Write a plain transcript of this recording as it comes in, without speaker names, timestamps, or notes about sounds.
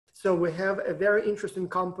So we have a very interesting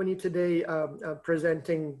company today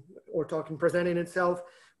presenting itself,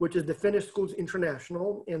 which is the Finnish Schools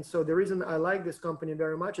International. And so the reason I like this company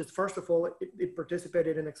very much is, first of all, it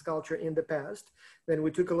participated in X-Culture in the past. Then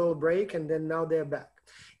we took a little break, and then now they're back.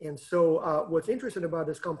 And so what's interesting about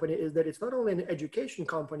this company is that it's not only an education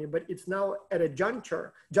company, but it's now at a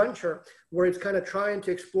juncture where it's kind of trying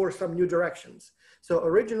to explore some new directions. So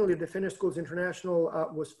originally, the Finnish Schools International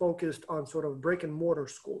was focused on sort of brick and mortar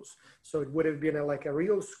schools. So it would have been like a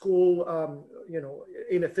real school,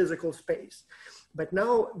 in a physical space. But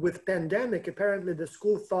now with pandemic, apparently the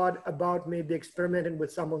school thought about maybe experimenting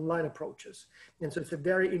with some online approaches. And so it's a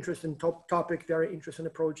very interesting topic, very interesting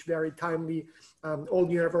approach, very timely. All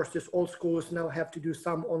universities, all schools now have to do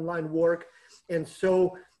some online work. And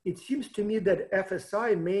so it seems to me that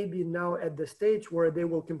FSI may be now at the stage where they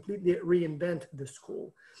will completely reinvent the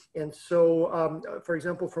school. And so, for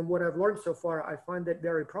example, from what I've learned so far, I find that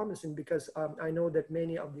very promising because I know that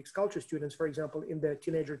many of the X-Culture students, for example, in the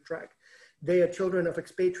teenager track, they are children of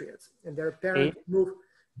expatriates, and their parents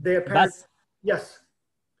yes.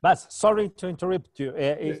 Bas, sorry to interrupt you.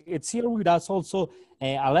 It's here with us also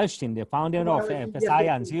Aleshin, the founder of FSI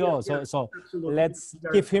and CEO. So let's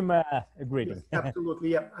give him a greeting. Yes,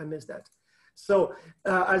 absolutely, yeah, I missed that. So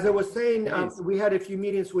as I was saying, we had a few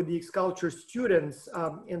meetings with the X-Culture students,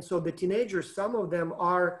 and so the teenagers, some of them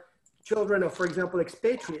are children of, for example,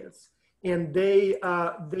 expatriates, and they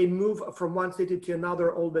move from one city to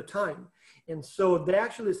another all the time. And so they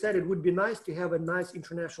actually said it would be nice to have a nice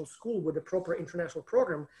international school with a proper international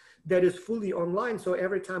program that is fully online. So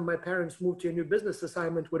every time my parents move to a new business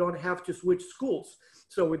assignment, we don't have to switch schools.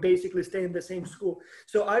 So we basically stay in the same school.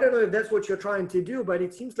 So I don't know if that's what you're trying to do, but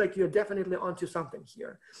it seems like you're definitely onto something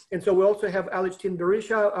here. And so we also have Aleshin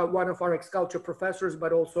Berisha, one of our X-Culture professors,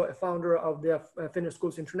 but also a founder of the Finnish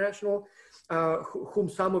Schools International, whom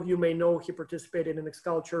some of you may know. He participated in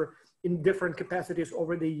X-Culture in different capacities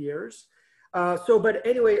over the years. But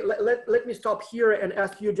anyway, let me stop here and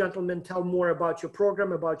ask you gentlemen, tell more about your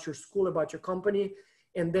program, about your school, about your company.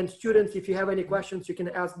 And then students, if you have any questions, you can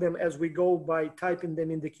ask them as we go by typing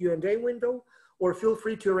them in the Q&A window, or feel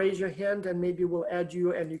free to raise your hand and maybe we'll add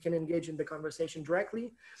you and you can engage in the conversation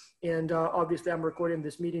directly. And obviously I'm recording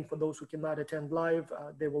this meeting for those who cannot attend live.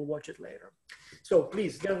 They will watch it later. So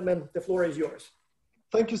please, gentlemen, the floor is yours.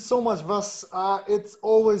 Thank you so much, Vas. It's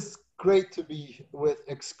always great to be with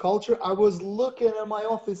X-Culture. I was looking at my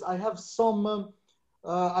office. I have some,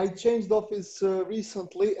 I changed office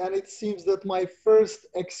recently, and it seems that my first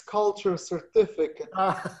X-Culture certificate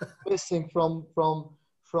missing from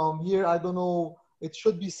here. I don't know. It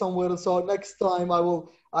should be somewhere. So next time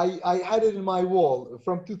I had it in my wall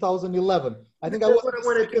from 2011. I think That's what I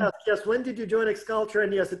wanted to ask. Yes, when did you join X-Culture?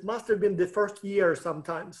 And yes, it must have been the first year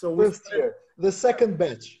sometime. So first year, the second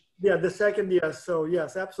batch. Yeah, the second, yes. So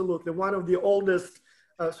yes, absolutely. One of the oldest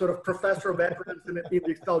sort of professor veterans in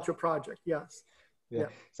the X-Culture project. Yes. Yeah.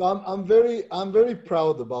 So I'm very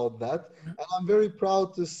proud about that. And I'm very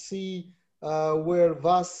proud to see where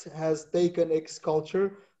Vas has taken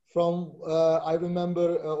X-Culture from. I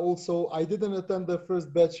remember also, I didn't attend the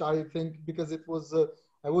first batch, I think, because it was,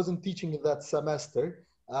 I wasn't teaching in that semester.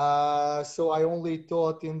 So I only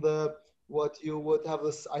taught in the, what you would have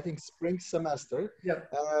this, I think, spring semester. Yeah.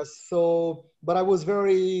 But I was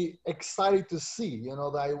very excited to see,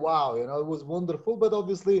 that, wow, it was wonderful. But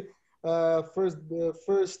obviously, first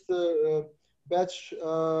batch,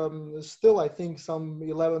 still, I think some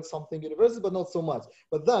 11 something universities, but not so much.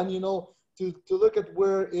 But then, to look at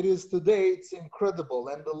where it is today, it's incredible.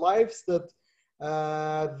 And the lives that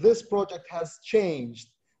this project has changed,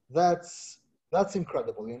 that's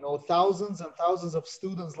incredible, thousands and thousands of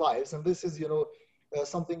students' lives. And this is,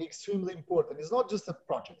 something extremely important. It's not just a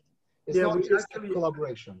project. It's not just a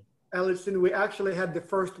collaboration. Aleshin, we actually had the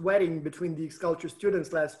first wedding between the X-Culture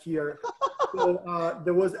students last year. So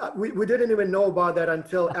there was, we didn't even know about that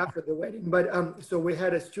until after the wedding. But so we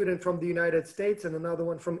had a student from the United States and another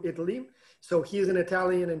one from Italy. So he's an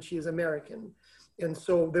Italian and she's American. And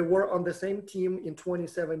so they were on the same team in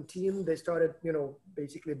 2017. They started,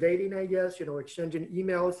 basically dating, I guess, exchanging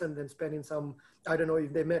emails and then spending some, I don't know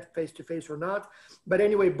if they met face-to-face or not. But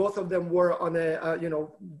anyway, both of them were on a,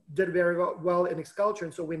 did very well in X-Culture.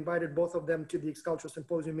 And so we invited both of them to the X-Culture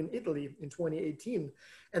Symposium in Italy in 2018.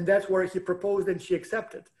 And that's where he proposed and she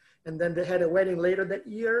accepted. And then they had a wedding later that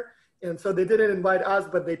year. And so they didn't invite us,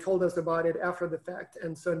 but they told us about it after the fact.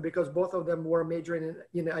 And so because both of them were majoring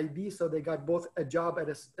in IB, so they got both a job at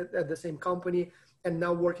the same company and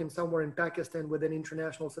now working somewhere in Pakistan with an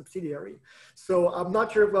international subsidiary. So I'm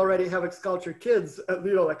not sure if we already have X-Culture kids,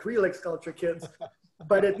 like real X-Culture kids,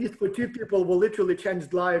 but at least for two people, we literally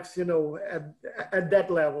changed lives, you know, at that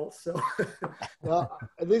level. So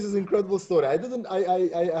this is incredible story. I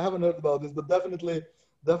haven't heard about this, but definitely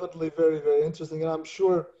very, very interesting. And I'm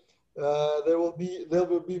sure there will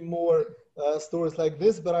be more stories like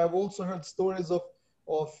this. But I've also heard stories of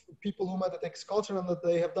people who met at X Culture and that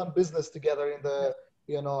they have done business together in the,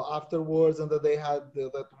 you know, afterwards, and that they had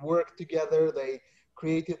that work together. They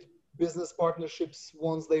created business partnerships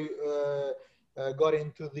once they got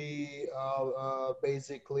into the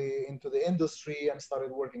basically into the industry and started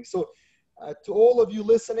working. So to all of you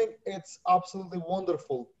listening, it's absolutely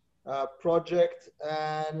wonderful project.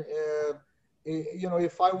 And you know,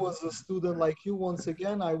 if I was a student like you, once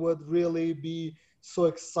again, I would really be so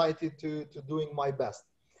excited to doing my best.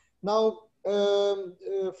 Now,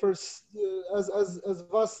 first, as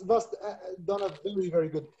Vas done a very, very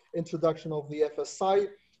good introduction of the FSI.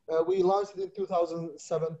 We launched it in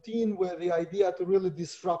 2017 with the idea to really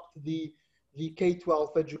disrupt the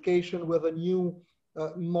K-12 education with a new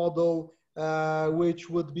model, which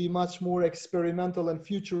would be much more experimental and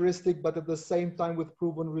futuristic, but at the same time with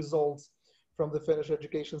proven results from the Finnish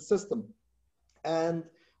education system. And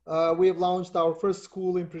we have launched our first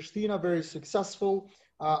school in Pristina, very successful.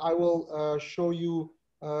 I will show you,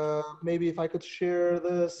 maybe if I could share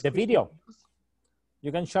the video.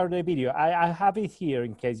 You can share the video. I have it here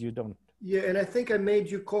in case you don't. Yeah, and I think I made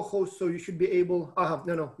you co-host, so you should be able.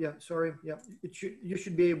 No, yeah, sorry, yeah, you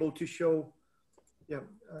should be able to show, yeah,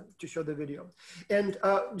 to show the video. And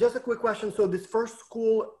just a quick question. So this first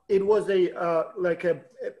school, it was a like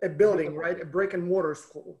a building, right? A brick and mortar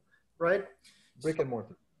school, right? Brick and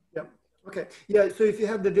mortar. Yeah. Okay. Yeah. So if you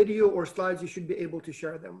have the video or slides, you should be able to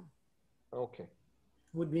share them. Okay.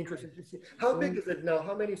 Would be interesting to see. How big is it now?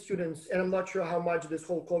 How many students? And I'm not sure how much this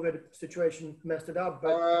whole COVID situation messed it up,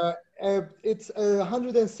 but it's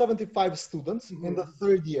 175 students in the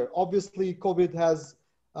third year. Obviously, COVID has,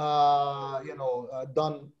 you know,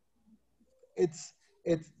 done it's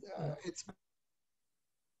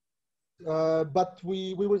but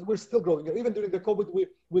we're still growing. Even during the COVID,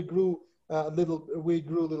 we grew a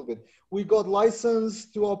little bit. We got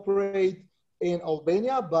licensed to operate in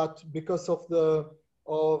Albania, but because of the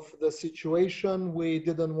situation, we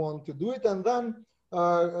didn't want to do it. And then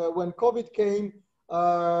when COVID came,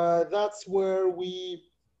 that's where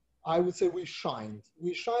I would say we shined.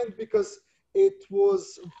 We shined because it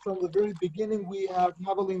was from the very beginning, we have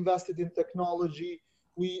heavily invested in technology.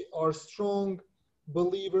 We are strong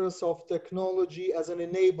believers of technology as an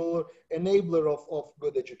enabler of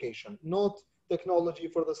good education, not technology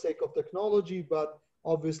for the sake of technology, but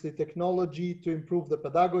obviously technology to improve the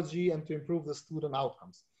pedagogy and to improve the student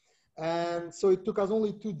outcomes. And so it took us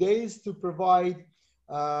only 2 days to provide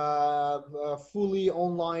a fully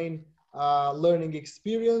online learning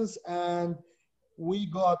experience. And we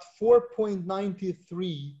got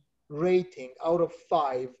 4.93 rating out of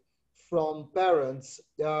 5 from parents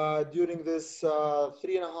during this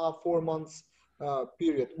 3.5, 4 months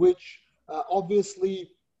period, which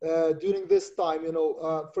obviously during this time, you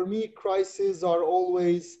know, for me, crises are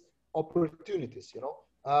always opportunities, you know,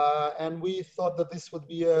 and we thought that this would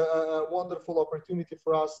be a wonderful opportunity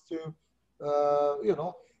for us to, you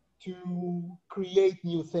know, to create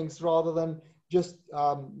new things rather than just,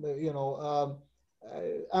 you know,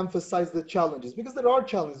 emphasize the challenges, because there are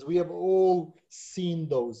challenges. We have all seen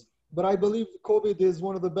those. But I believe COVID is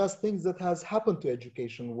one of the best things that has happened to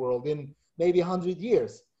education world in maybe 100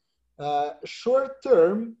 years. Short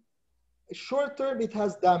term, it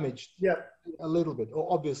has damaged a little bit,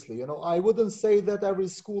 obviously. You know, I wouldn't say that every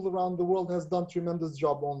school around the world has done tremendous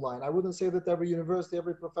job online. I wouldn't say that every university,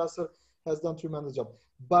 every professor has done tremendous job.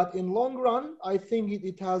 But in long run, I think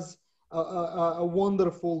it has a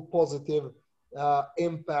wonderful positive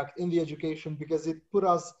impact in the education, because it put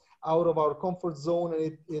us out of our comfort zone,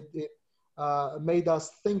 and it made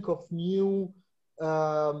us think of new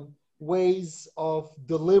ways of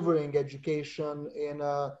delivering education in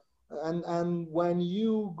a, and when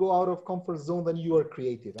you go out of comfort zone, then you are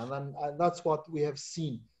creative, and that's what we have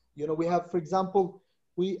seen. You know, we have, for example,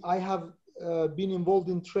 I have been involved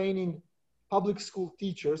in training public school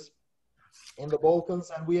teachers in the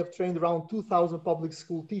Balkans, and we have trained around 2,000 public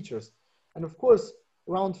school teachers, and of course,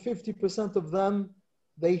 around 50% of them,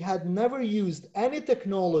 they had never used any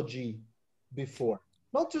technology before.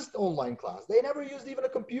 Not just online class. They never used even a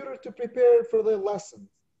computer to prepare for their lessons.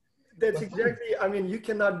 That's exactly, I mean, you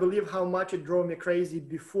cannot believe how much it drove me crazy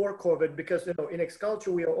before COVID, because, you know, in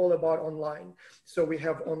X-Culture, we are all about online. So we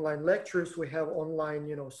have online lectures, we have online,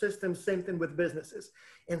 you know, systems, same thing with businesses.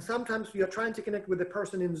 And sometimes you're trying to connect with the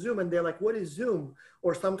person in Zoom and they're like, what is Zoom?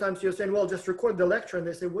 Or sometimes you're saying, well, just record the lecture. And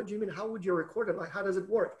they say, what do you mean? How would you record it? Like, how does it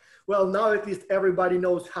work? Well, now at least everybody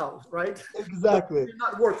knows how, right? Exactly. It did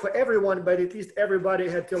not work for everyone, but at least everybody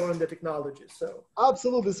had to learn the technology. So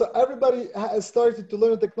Absolutely. So everybody has started to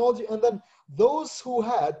learn technology. And then those who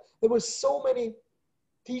had, there were so many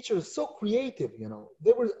teachers, so creative, you know,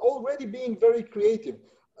 they were already being very creative.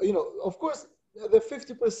 You know, of course, the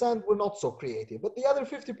 50% were not so creative, but the other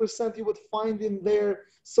 50% you would find in there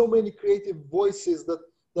so many creative voices that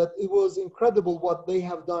it was incredible what they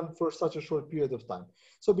have done for such a short period of time.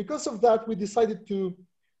 So because of that, we decided to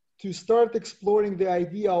start exploring the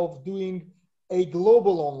idea of doing a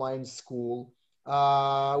global online school,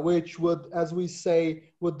 which would, as we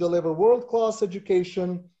say, would deliver world-class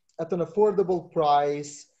education at an affordable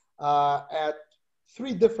price, at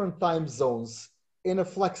 3 different time zones in a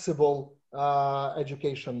flexible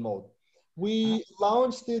education mode. We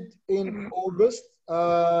launched it in August.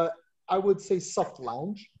 I would say soft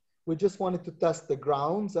launch. We just wanted to test the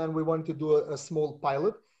grounds and we wanted to do a small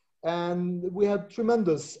pilot. And we had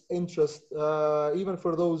tremendous interest, even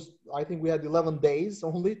for those. I think we had 11 days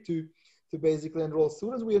only to basically enroll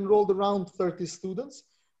students. We enrolled around 30 students,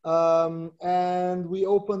 and we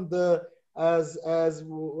opened the, as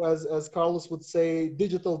Carlos would say,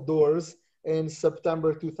 digital doors in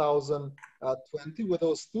September 2020 with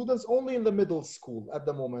those students only in the middle school at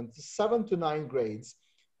the moment, 7 to 9 grades,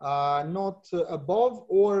 not above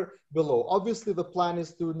or below. Obviously, the plan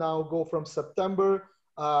is to now go from September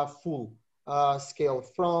full scale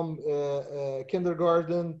from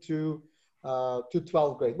kindergarten to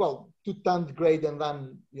 12th grade, well, to 10th grade, and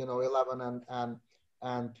then, you know, 11 and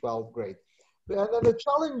 12th grade. And the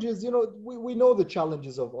challenges, you know, we know the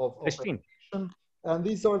challenges of education, and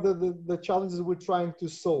these are the challenges we're trying to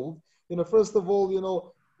solve. You know, first of all, you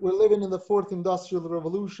know, we're living in the 4th industrial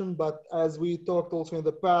revolution, but as we talked also in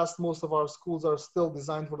the past, most of our schools are still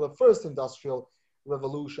designed for the 1st industrial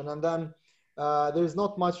revolution. And then there's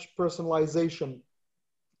not much personalization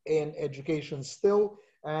in education still.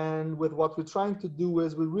 And with what we're trying to do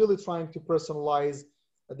is we're really trying to personalize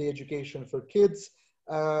the education for kids.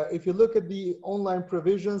 If you look at the online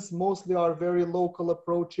provisions, mostly are very local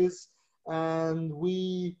approaches, and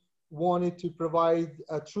we wanted to provide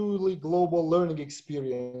a truly global learning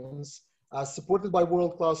experience supported by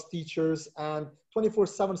world-class teachers and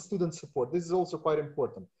 24/7 student support. This is also quite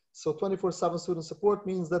important. So 24/7 student support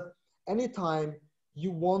means that anytime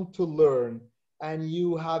you want to learn and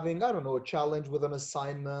you having, I don't know, a challenge with an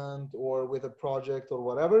assignment or with a project or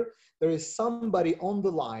whatever, there is somebody on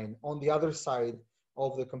the line, on the other side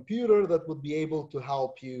of the computer that would be able to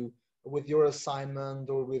help you with your assignment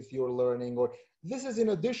or with your learning. Or this is in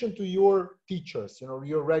addition to your teachers, you know,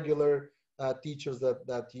 your regular teachers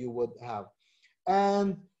that you would have.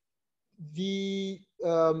 And the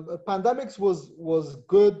pandemics was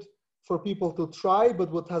good for people to try, but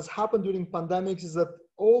what has happened during pandemics is that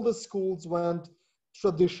all the schools went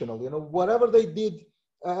traditional. You know, whatever they did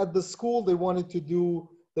at the school, they wanted to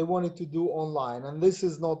do online, and this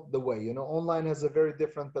is not the way. You know, online has a very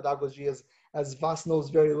different pedagogy, as Vas knows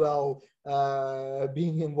very well,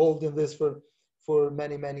 being involved in this for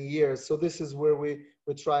many years. So this is where we're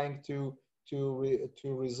trying to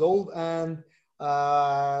resolve, and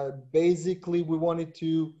basically we wanted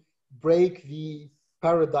to break the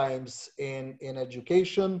paradigms in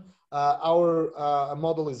education. Our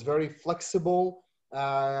model is very flexible.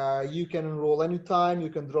 You can enroll anytime, you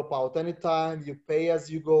can drop out anytime, you pay as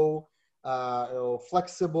you go,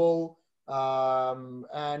 flexible,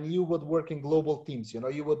 and you would work in global teams. You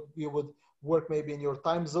know, you would work maybe in your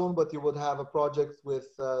time zone, but you would have a project with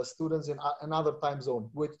students in another time zone,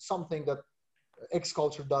 which something that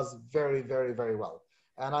X-Culture does very well.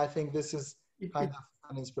 And I think this is kind of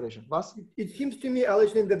an inspiration. Vas? It seems to me,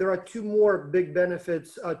 Alexander, that there are 2 more big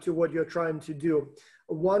benefits to what you're trying to do.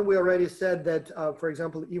 One, we already said that, for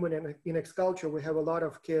example, even in X-Culture, we have a lot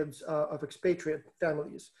of kids of expatriate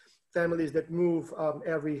families that move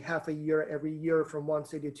every half a year, every year from one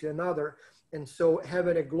city to another. And so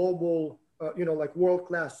having a global, you know, like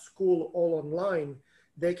world-class school all online,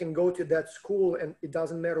 they can go to that school and it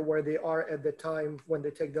doesn't matter where they are at the time when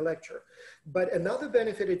they take the lecture. But another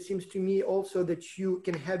benefit, it seems to me also, that you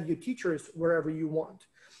can have your teachers wherever you want.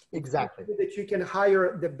 Exactly. That you can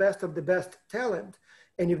hire the best of the best talent.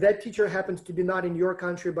 And if that teacher happens to be not in your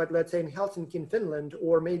country, but let's say in Helsinki, in Finland,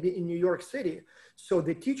 or maybe in New York City, so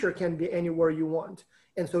the teacher can be anywhere you want.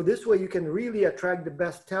 And so this way you can really attract the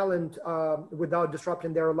best talent without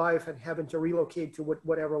disrupting their life and having to relocate to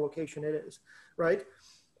whatever location it is, right?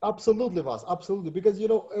 Absolutely, Vas, absolutely. Because, you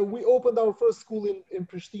know, we opened our first school in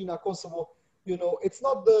Pristina, Kosovo. You know, it's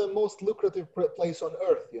not the most lucrative place on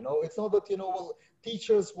earth, you know. It's not that, you know, well,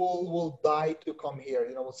 teachers will die to come here,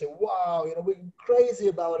 you know, will say, wow, you know, we're crazy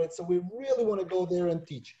about it, so we really want to go there and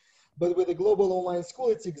teach. But with a global online school,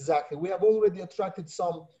 it's exactly. We have already attracted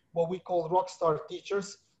some, what we call rock star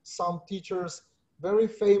teachers, some teachers very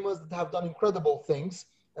famous that have done incredible things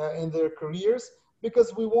in their careers,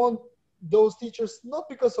 because we want those teachers, not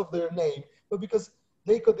because of their name, but because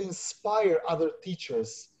they could inspire other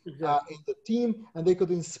teachers in the team, and they could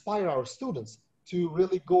inspire our students to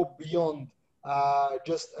really go beyond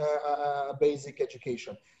just a basic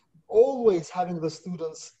education. Always having the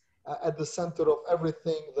students at the center of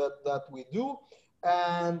everything that we do,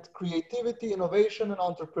 and creativity, innovation, and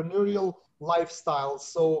entrepreneurial lifestyle.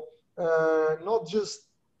 So not just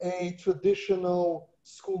a traditional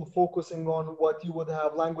school focusing on what you would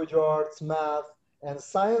have language arts, math, and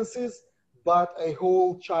sciences, but a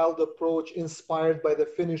whole child approach inspired by the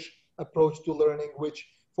Finnish approach to learning, which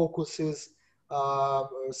focuses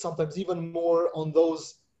sometimes even more on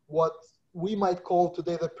those what we might call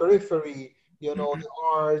today the periphery, you know, the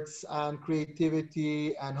arts and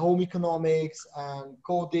creativity and home economics and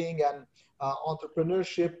coding and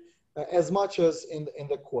entrepreneurship as much as in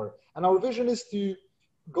the core. And our vision is to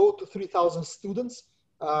go to 3,000 students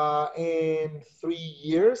in 3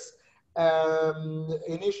 years.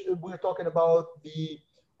 Initially, we're talking about the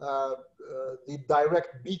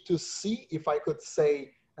direct B2C, if I could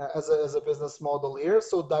say, as a business model here.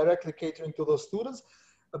 So directly catering to those students.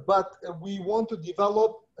 But we want to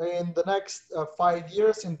develop in the next 5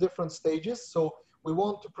 years in different stages. So we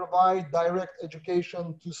want to provide direct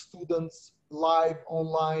education to students live,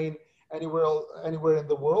 online, anywhere in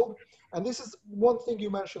the world. And this is one thing you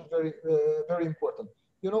mentioned very important.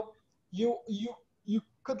 You know, you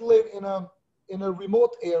could live in a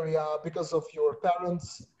remote area because of your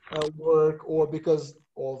parents' work or because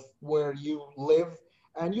of where you live,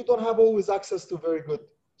 and you don't have always access to very good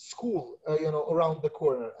school, you know, around the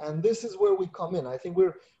corner. And this is where we come in. I think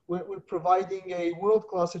we're providing a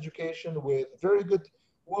world-class education with very good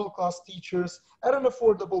world-class teachers at an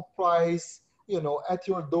affordable price, you know, at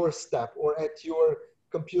your doorstep or at your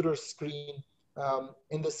computer screen,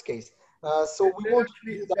 in this case. So we want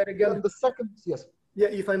to do that. Again, and the second, yes. Yeah,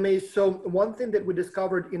 if I may. So one thing that we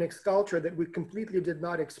discovered in X-Culture that we completely did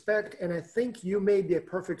not expect, and I think you may be a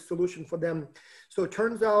perfect solution for them. So it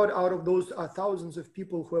turns out of those thousands of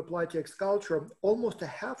people who apply to X-Culture, almost a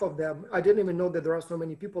half of them, I didn't even know that there are so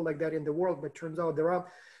many people like that in the world, but turns out there are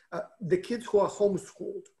the kids who are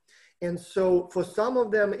homeschooled. And so for some of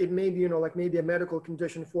them, it may be, you know, like maybe a medical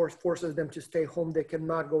condition forces them to stay home. They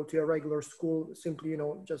cannot go to a regular school, simply, you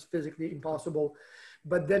know, just physically impossible.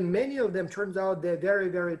 But then many of them, turns out they're very,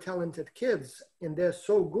 very talented kids, and they're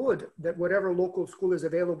so good that whatever local school is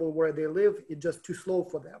available where they live, it's just too slow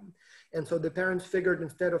for them. And so the parents figured,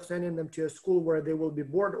 instead of sending them to a school where they will be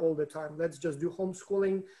bored all the time, let's just do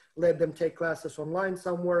homeschooling, let them take classes online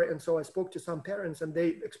somewhere. And so I spoke to some parents, and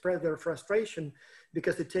they expressed their frustration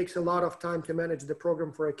because it takes a lot of time to manage the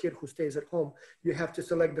program for a kid who stays at home. You have to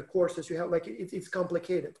select the courses, you have, like, it's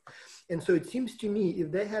complicated. And so it seems to me,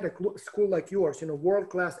 if they had a school like yours, you know,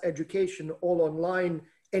 world-class education, all online,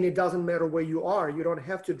 and it doesn't matter where you are, you don't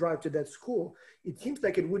have to drive to that school. It seems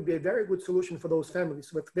like it would be a very good solution for those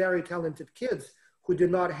families with very talented kids who do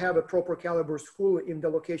not have a proper caliber school in the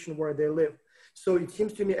location where they live. So it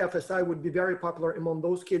seems to me FSI would be very popular among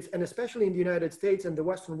those kids, and especially in the United States and the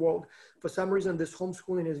Western world. For some reason, this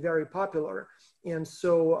homeschooling is very popular. And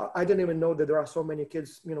so I didn't even know that there are so many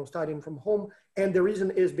kids, you know, studying from home. And the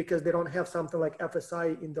reason is because they don't have something like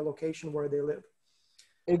FSI in the location where they live.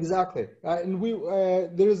 Exactly. And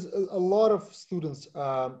there's a lot of students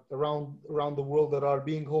around the world that are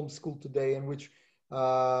being homeschooled today, and which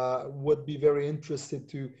would be very interested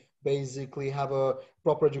to basically have a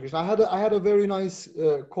proper education. I had a very nice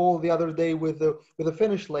call the other day with a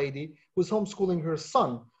Finnish lady who's homeschooling her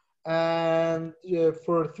son, and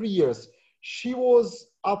for 3 years. She was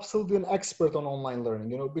absolutely an expert on online learning,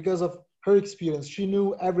 you know, because of her experience. She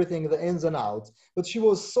knew everything, the ins and outs, but she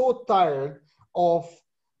was so tired of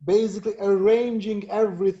basically arranging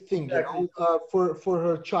everything, you know, for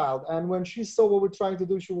her child. And when she saw what we're trying to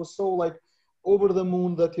do, she was so like over the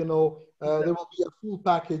moon that, you know, there will be a full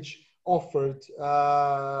package offered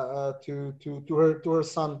to her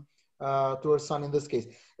son in this case.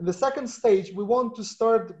 In the second stage, we want to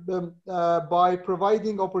start by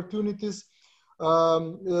providing opportunities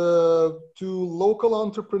to local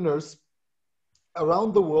entrepreneurs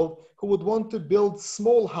around the world who would want to build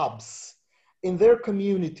small hubs in their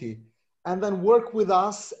community and then work with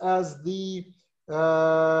us as the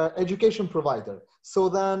education provider. So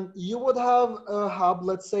then you would have a hub,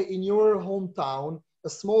 let's say in your hometown, a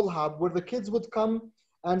small hub where the kids would come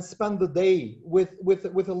and spend the day with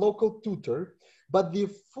a local tutor, but the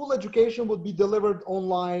full education would be delivered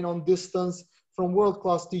online on distance from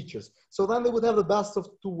world-class teachers. So then they would have the best of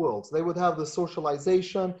two worlds. They would have the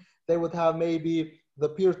socialization, they would have maybe the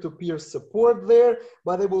peer-to-peer support there,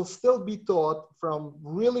 but they will still be taught from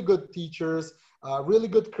really good teachers, really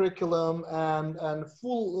good curriculum and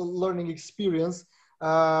full learning experience,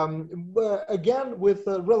 again, with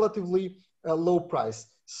a relatively low price.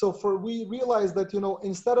 So we realized that, you know,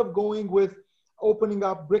 instead of going with opening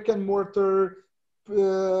up brick and mortar,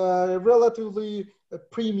 relatively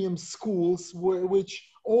premium schools, which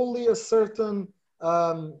only a certain,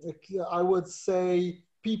 I would say,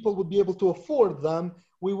 people would be able to afford them,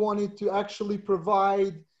 we wanted to actually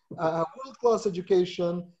provide a world-class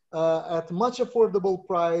education at much affordable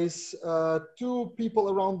price to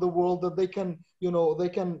people around the world that they can, you know, they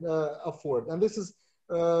can afford. And this is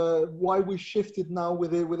why we shifted now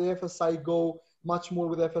with the FSI Go, much more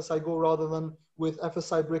with FSI Go rather than with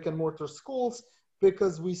FSI brick and mortar schools,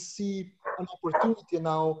 because we see an opportunity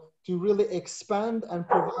now to really expand and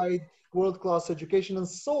provide world-class education and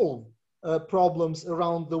solve problems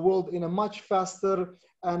around the world in a much faster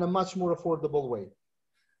and a much more affordable way.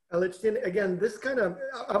 Alexin, again, this kind of,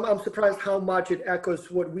 I'm surprised how much it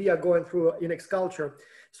echoes what we are going through in Xculture.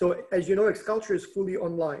 So as you know, Xculture is fully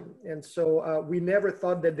online. And so we never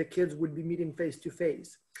thought that the kids would be meeting face to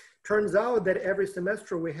face. Turns out that every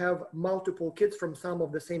semester we have multiple kids from some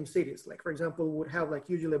of the same cities. Like, for example, we would have like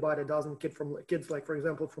usually about a dozen kids, like, for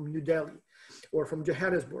example, from New Delhi or from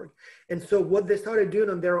Johannesburg. And so what they started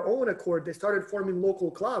doing on their own accord, they started forming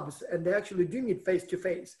local clubs, and they actually do meet face to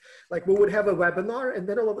face. Like, we would have a webinar, and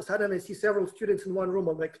then all of a sudden I see several students in one room.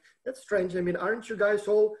 I'm like, that's strange. I mean, aren't you guys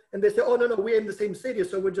all? And they say, oh, no, we're in the same city.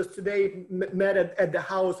 So we just today met at the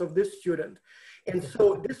house of this student. And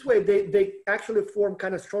so this way they actually form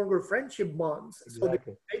kind of stronger friendship bonds.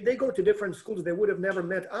 Exactly. So they go to different schools they would have never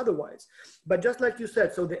met otherwise. But just like you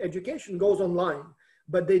said, so the education goes online,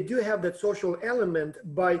 but they do have that social element.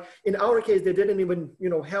 In our case, they didn't even, you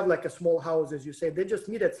know, have like a small house, as you say. They just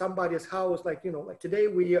meet at somebody's house. Like, you know, like today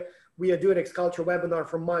we are doing Xculture webinar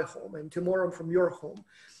from my home, and tomorrow from your home.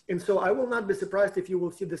 And so I will not be surprised if you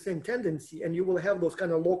will see the same tendency, and you will have those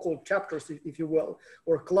kind of local chapters, if you will,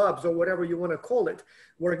 or clubs or whatever you want to call it,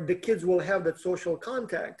 where the kids will have that social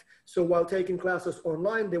contact. So while taking classes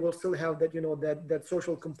online, they will still have that, you know, that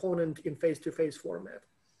social component in face-to-face format.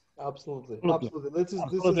 Absolutely.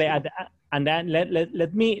 Absolutely. And then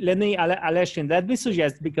let me Aleshin, let me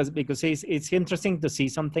suggest, because it's interesting to see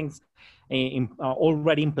some things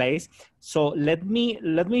already in place. So let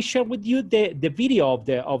me share with you the video of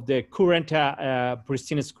the current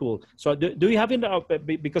Pristina school. So do you have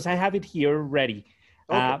it? Because I have it here ready.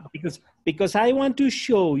 Okay. Because I want to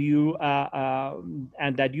show you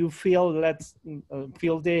and that you feel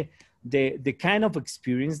the kind of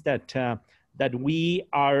experience that we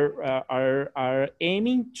are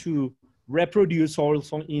aiming to reproduce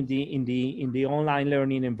also in the online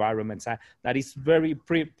learning environments. That is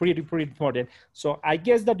pretty important. So I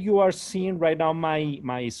guess that you are seeing right now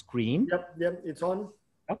my screen. Yep, it's on.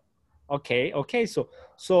 Okay.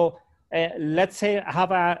 So let's say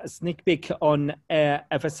have a sneak peek on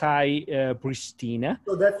FSI Pristina.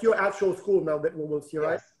 So that's your actual school now that we will see,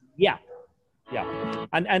 right? Yeah.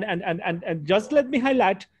 And just let me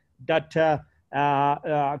highlight that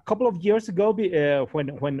a couple of years ago, when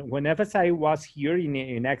FSI was here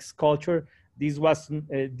in Xculture, this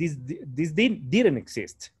didn't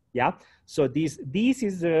exist. Yeah. So this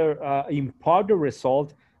is in part the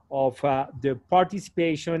result of the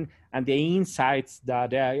participation and the insights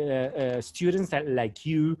that students like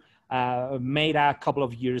you made a couple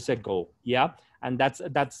of years ago. Yeah. And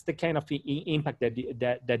that's the kind of impact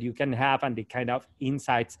that you can have, and the kind of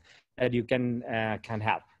insights that you can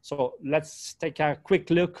have. So let's take a quick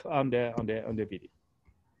look on the video.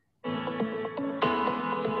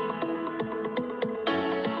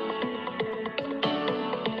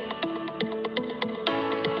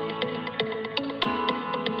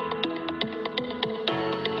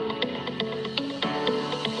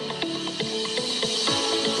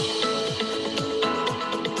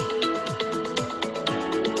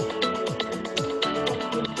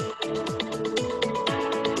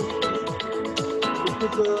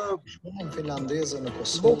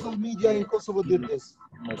 Local media in Kosovo did this.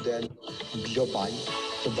 Model global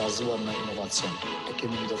të bazuar në inovacion. E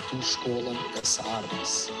kemi ndërtu shkollën e së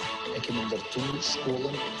ardhmes. E kemi ndërtu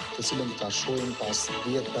shkollën të cilën ta shohim pas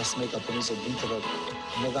 10-15 apo 20 viteve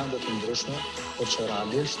në vende të ndryshme, por që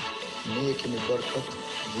realisht ne e kemi bërë këtë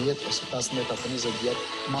 10 ose 15 apo 20 vjetë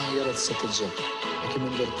ma herët se të gjithë. E kemi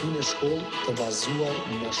ndërtu një shkollë të bazuar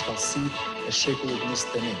në shkallësitë e shekullit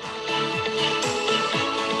 21.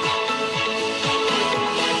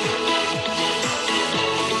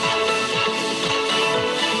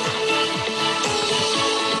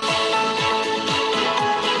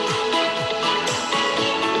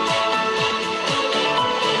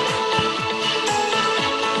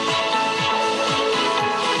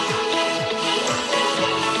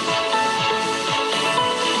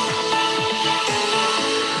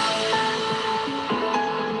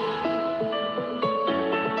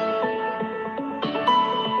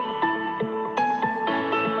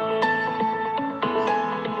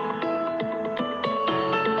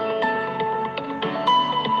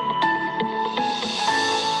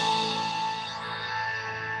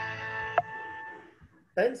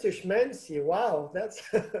 Fancy schmancy, wow, that's,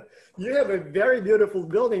 you have a very beautiful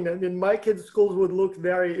building. I mean, my kids' schools would look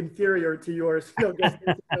very inferior to yours. You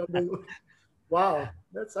know, wow,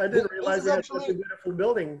 that's, I didn't realize they had such a beautiful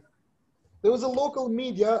building. There was a local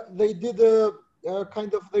media, they did a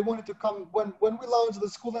kind of, they wanted to come, when we launched the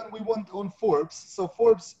school and we went on Forbes, so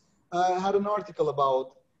Forbes had an article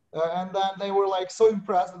about, and then they were like so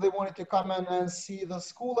impressed that they wanted to come in and see the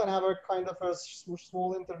school and have a kind of a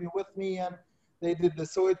small interview with me, and they did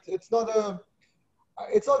this. So it's not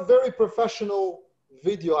very professional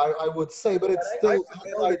video, I would say, but it's still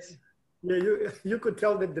highlights. Yeah, you could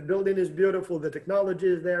tell that the building is beautiful, the technology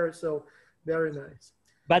is there, so very nice.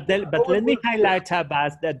 But let me highlight,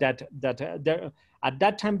 Abbas, that at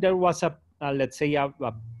that time there was let's say a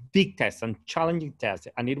big test and challenging test,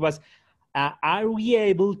 and it was, are we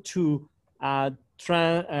able to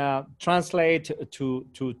translate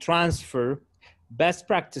to transfer best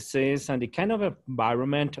practices and the kind of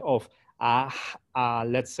environment of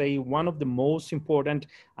let's say one of the most important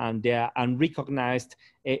and unrecognized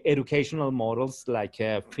educational models like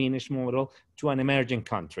Finnish model to an emerging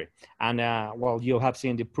country. And well, you have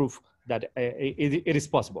seen the proof that it is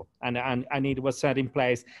possible, and it was set in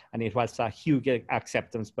place, and it was a huge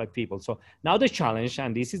acceptance by people. So now the challenge,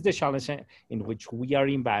 and this is the challenge in which we are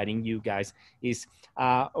inviting you guys, is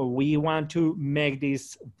we want to make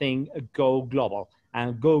this thing go global,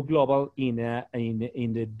 and go global in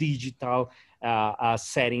the digital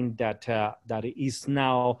setting that is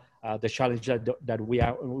now the challenge that we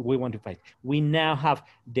want to fight. We now have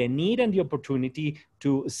the need and the opportunity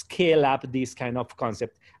to scale up this kind of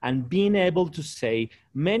concept, and being able to say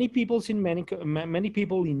many people in many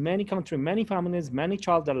countries, many families, many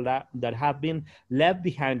children that have been left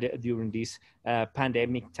behind during these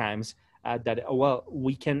pandemic times, that well,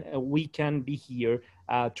 we can be here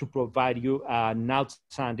to provide you an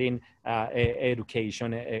outstanding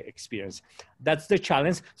education experience. That's the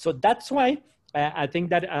challenge. So that's why I think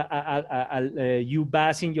that you,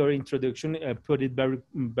 Bas, in your introduction put it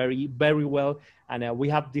very well, and we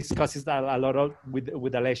have discussed it a lot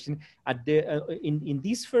with Aleshin. At in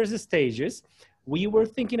these first stages, we were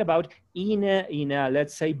thinking about in a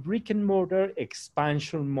let's say brick and mortar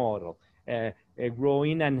expansion model.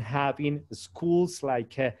 Growing and having schools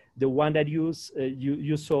like the one that you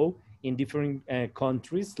saw in different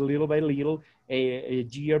countries, little by little,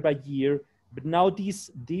 year by year. But now this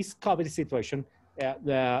COVID situation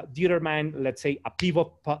determine, let's say, a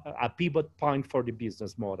pivot point for the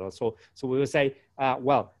business model. So we will say,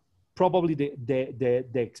 well, probably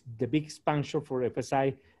the big expansion for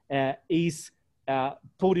FSI is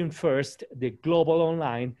putting first the global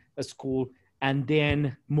online school, and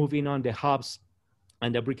then moving on the hubs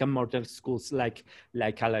and the brick and mortar schools like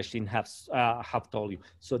Aleshin have told you.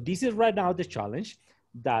 So this is right now the challenge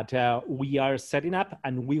that we are setting up,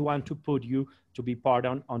 and we want to put you to be part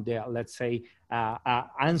on the, let's say,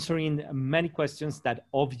 answering many questions that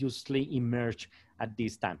obviously emerge at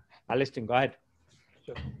this time. Aleshin, go ahead.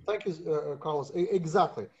 Sure. Thank you, Carlos.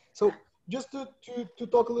 Exactly. So just to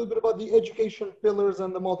talk a little bit about the education pillars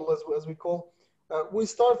and the model, as we call. We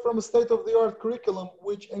start from a state-of-the-art curriculum,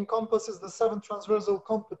 which encompasses the 7 transversal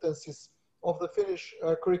competencies of the Finnish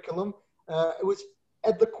curriculum, which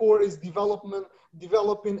at the core is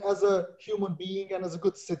developing as a human being and as a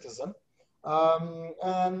good citizen.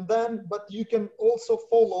 But you can also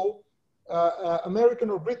follow American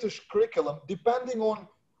or British curriculum, depending on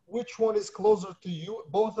which one is closer to you.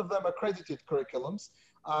 Both of them accredited curriculums.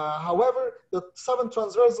 However, the 7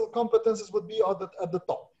 transversal competencies would be at the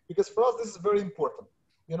top. Because for us, this is very important.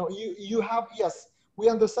 You know, you have, yes, we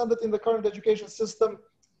understand that in the current education system,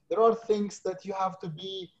 there are things that you have to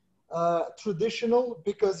be traditional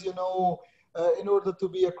because, you know, in order to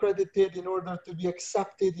be accredited, in order to be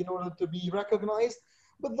accepted, in order to be recognized.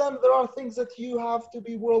 But then there are things that you have to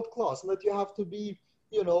be world-class and that you have to be,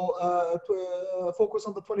 you know, focus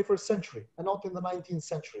on the 21st century and not in the 19th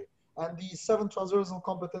century. And the 7 transversal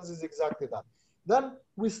competence is exactly that. Then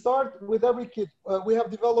we start with every kid. We have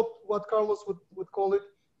developed what Carlos would call it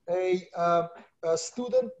a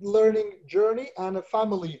student learning journey and a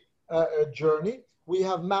family journey. We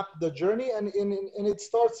have mapped the journey, and it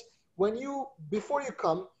starts when you, before you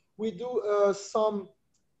come, we do some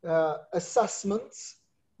assessments,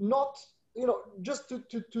 not, you know, just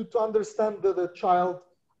to understand the child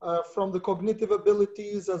from the cognitive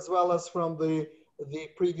abilities as well as from the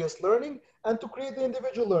previous learning, and to create the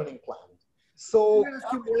individual learning plan. So can I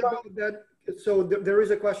ask you more about that? So there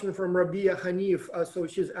is a question from Rabia Hanif. So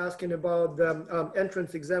she's asking about the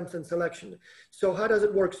entrance exams and selection. So how does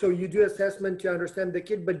it work? So you do assessment to understand the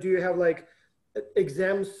kid, but do you have like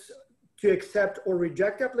exams to accept or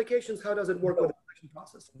reject applications? How does it work with the selection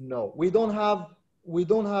process? No, we don't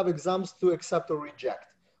have exams to accept or reject.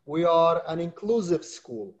 We are an inclusive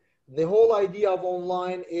school. The whole idea of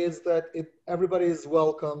online is that everybody is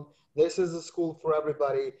welcome. This is a school for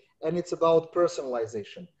everybody, and it's about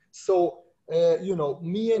personalization. So, you know,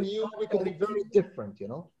 me and you, we could be very different, you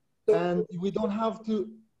know, and we don't have to.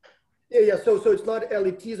 Yeah. So it's not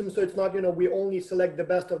elitism. So it's not, you know, we only select the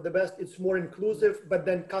best of the best. It's more inclusive, but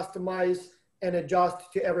then customize and adjust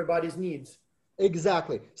to everybody's needs.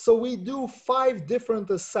 Exactly. So we do 5 different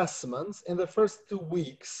assessments in the first 2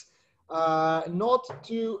 weeks, not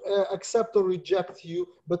to accept or reject you,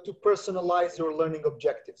 but to personalize your learning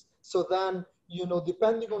objectives. So then, you know,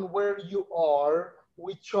 depending on where you are,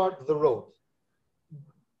 we chart the road.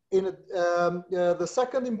 The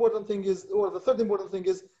second important thing is, or the third important thing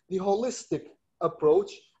is the holistic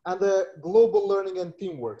approach and the global learning and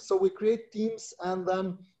teamwork. So we create teams, and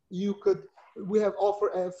then we have offer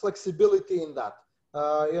flexibility in that.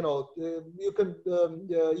 You know, you can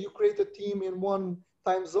you create a team in one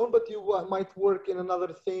time zone, but you might work in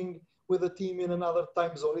another thing with a team in another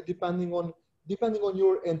time zone, depending on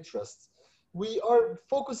your interests. We are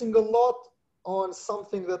focusing a lot on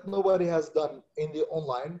something that nobody has done in the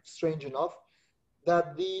online, strange enough, that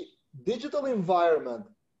the digital environment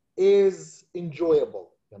is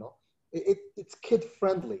enjoyable. You know, it's kid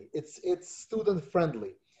friendly, it's student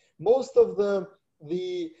friendly. Most of the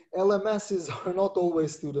LMSs are not always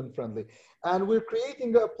student friendly, and we're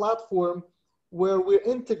creating a platform where we're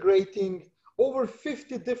integrating over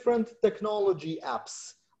 50 different technology apps,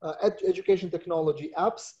 education technology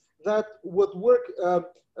apps that would work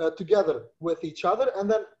together with each other. And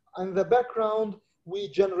then in the background, we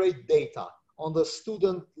generate data on the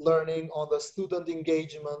student learning, on the student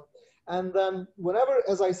engagement. And then whenever,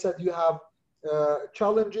 as I said, you have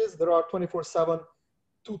challenges, there are 24/7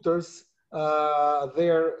 tutors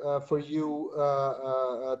there for you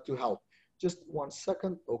to help. Just 1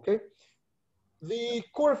 second, okay. The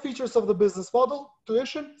core features of the business model: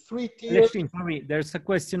 tuition, 3 tiers. Sorry, there's a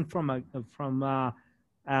question from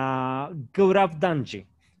Gaurav Danji.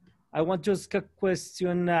 I want to ask a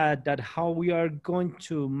question that how we are going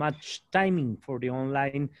to match timing for the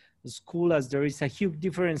online school, as there is a huge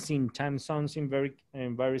difference in time zones in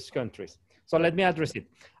various countries. So let me address it.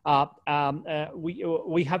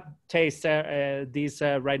 We have tasted this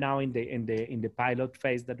right now in the pilot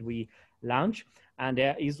phase that we launched, and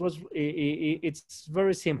it's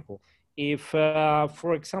very simple. If,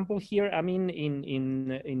 for example, here, I mean,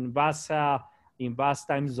 in VAS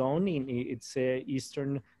time zone, it's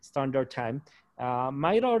Eastern Standard Time,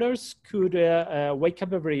 my daughters could wake up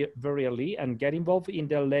very early and get involved in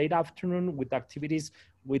the late afternoon with activities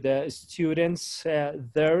with the students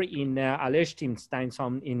there in Aleshtim's time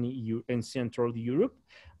zone in Central Europe.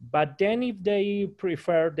 But then if they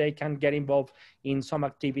prefer, they can get involved in some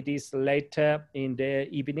activities later in the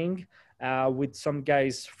evening with some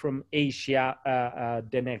guys from Asia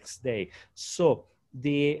the next day. So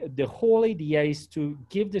the whole idea is to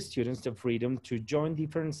give the students the freedom to join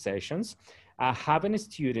different sessions, having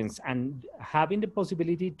students and having the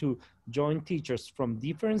possibility to join teachers from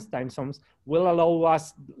different time zones will allow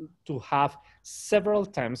us to have several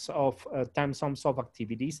time zones of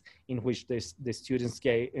activities in which the students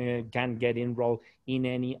can get enrolled in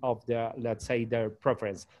any of the, let's say, their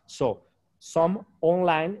preference. So some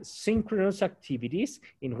online synchronous activities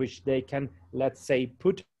in which they can, let's say,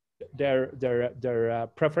 put their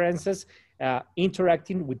preferences,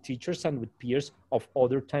 interacting with teachers and with peers of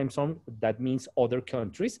other time zones, that means other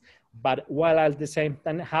countries, but while at the same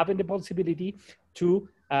time having the possibility to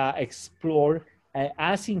explore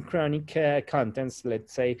asynchronic contents,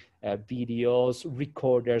 let's say videos,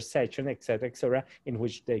 recorders, session, etc., in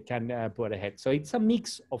which they can put ahead. So it's a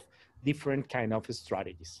mix of different kind of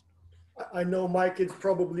strategies. I know my kids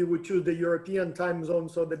probably would choose the European time zone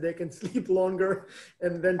so that they can sleep longer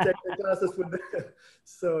and then take the classes with them.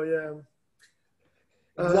 So yeah.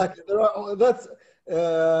 Exactly.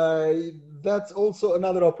 That's also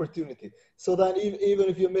another opportunity. So then even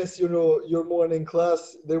if you miss, your morning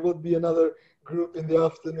class, there would be another group in the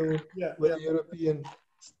afternoon with European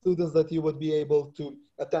students that you would be able to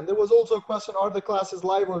attend. There was also a question, are the classes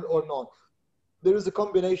live or not? There is a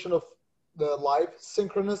combination of the live,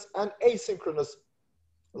 synchronous and asynchronous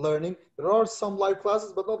learning. There are some live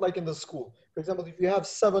classes, but not like in the school. For example, if you have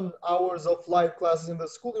 7 hours of live classes in the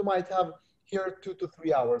school, you might have here 2 to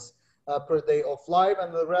 3 hours per day of live,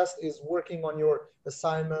 and the rest is working on your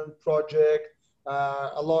assignment project.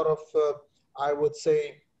 A lot of, I would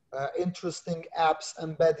say, interesting apps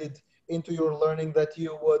embedded into your learning that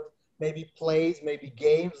you would maybe play, maybe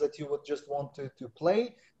games that you would just want to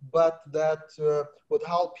play, but that would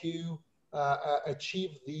help you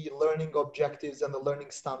achieve the learning objectives and the learning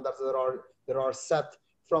standards that are set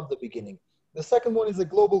from the beginning. The second one is a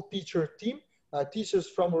global teacher team, teachers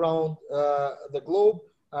from around the globe.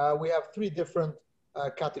 We have 3 different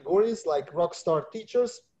categories, like rockstar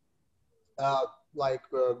teachers,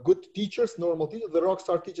 good teachers, normal teachers. The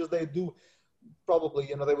rockstar teachers, they do probably,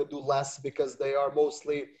 they would do less because they are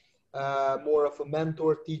mostly more of a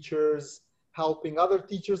mentor teachers, helping other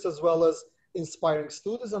teachers as well as inspiring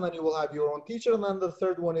students. And then you will have your own teacher. And then the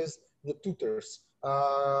third one is the tutors,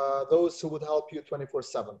 those who would help you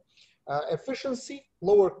 24/7. Efficiency,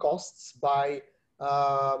 lower costs by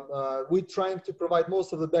we're trying to provide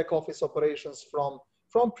most of the back office operations from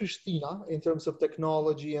Pristina in terms of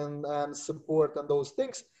technology and support and those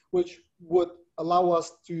things, which would allow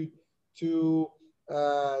us to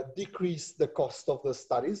decrease the cost of the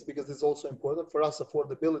studies, because it's also important for us.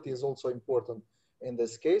 Affordability is also important in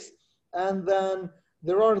this case. And then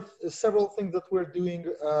there are several things that we're doing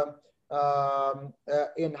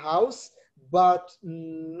in-house, but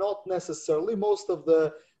not necessarily. Most of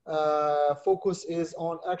the focus is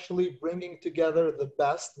on actually bringing together the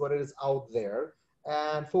best what is out there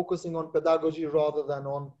and focusing on pedagogy rather than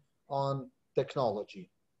on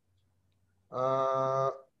technology.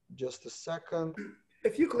 Just a second. A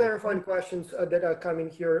few clarifying questions that are coming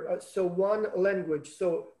here. So one language.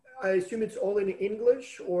 So I assume it's all in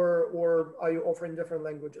English, or are you offering different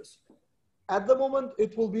languages? At the moment,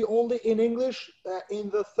 it will be only in English. In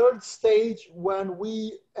the third stage, when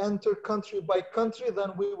we enter country by country,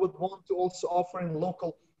 then we would want to also offer in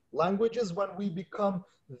local languages when we become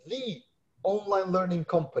the online learning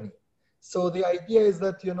company. So the idea is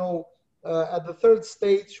that, at the third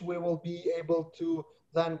stage, we will be able to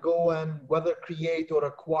then go and whether create or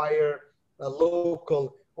acquire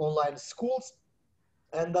local online schools.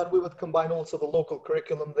 And then we would combine also the local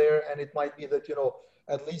curriculum there. And it might be that,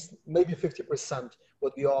 at least maybe 50%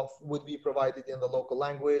 would be provided in the local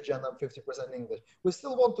language, and then 50% English. We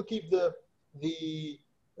still want to keep the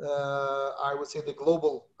I would say the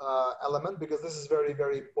global element, because this is very,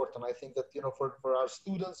 very important. I think that, for our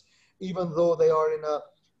students, even though they are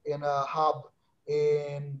in a hub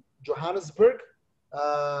in Johannesburg,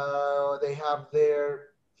 they have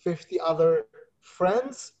their 50 other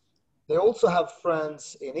friends. They also have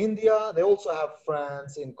friends in India. They also have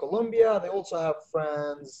friends in Colombia. They also have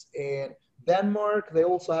friends in Denmark. They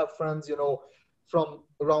also have friends, from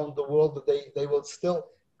around the world, that they will still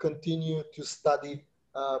continue to study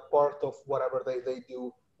part of whatever they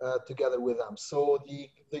do together with them. So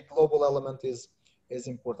the global element is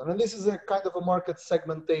important. And this is a kind of a market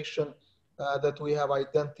segmentation that we have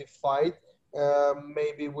identified.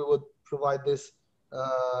 Maybe we would provide this.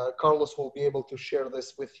 Carlos will be able to share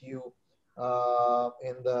this with you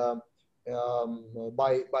in the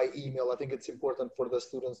by email. I think it's important for the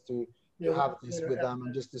students to have this with them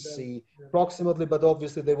and just to see approximately, but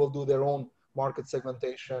obviously they will do their own market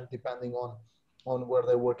segmentation depending on where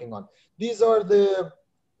they're working on. These are the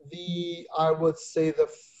I would say the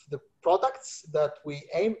products that we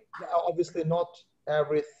aim. Obviously not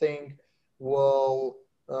everything will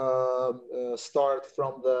start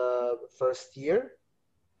from the first year.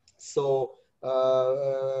 So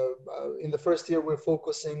in the first year, we're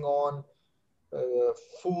focusing on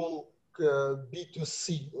full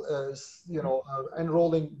B2C,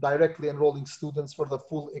 directly enrolling students for the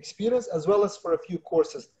full experience, as well as for a few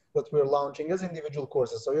courses that we're launching as individual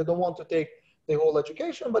courses. So you don't want to take the whole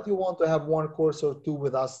education, but you want to have one course or two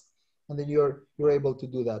with us, and then you're able to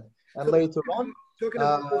do that. And So later on, talking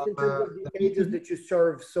about this in terms of the ages that you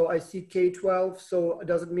serve. So I see K-12. So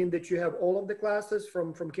does it mean that you have all of the classes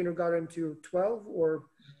from kindergarten to 12 or?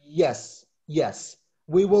 yes, yes.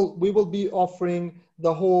 We will be offering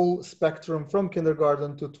the whole spectrum from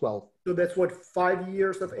kindergarten to 12. So that's what, 5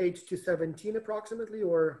 years of age to 17 approximately,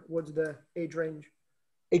 or what's the age range?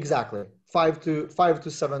 Exactly. 5 to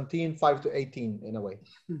 17, 5 to 18 in a way.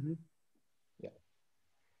 Mm-hmm. Yeah.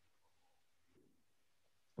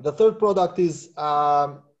 The third product is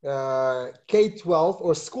K-12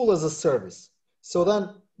 or school as a service. So then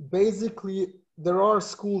basically there are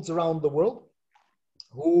schools around the world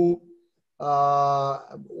who,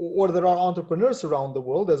 or there are entrepreneurs around the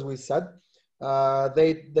world, as we said,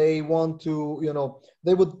 they want to, you know,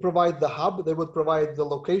 they would provide the hub, they would provide the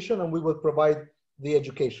location, and we would provide the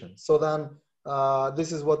education. So then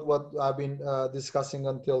this is what I've been discussing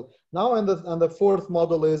until now. And the fourth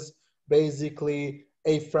model is basically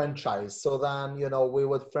a franchise. So then, you know, we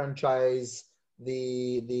would franchise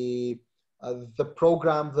the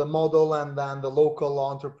program, the model, and then the local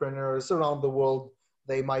entrepreneurs around the world,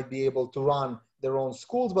 they might be able to run their own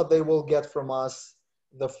schools, but they will get from us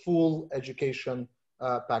the full education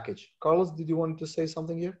package. Carlos, did you want to say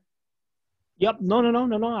something here? Yep. No.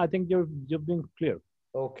 I think you've been clear.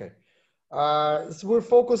 Okay. So we're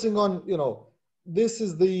focusing on, you know, this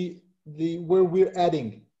is the where we're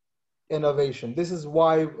adding innovation. This is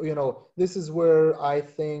why, you know, this is where I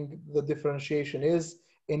think the differentiation is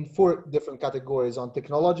in 4 different categories: on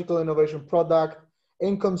technological innovation, product,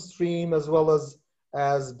 income stream, as well as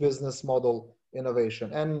business model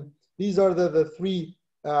innovation. And these are the 3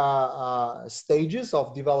 stages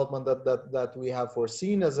of development that we have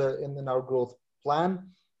foreseen as in our growth plan.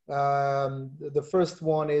 The first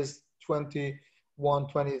one is 21,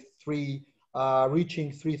 23,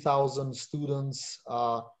 reaching 3,000 students,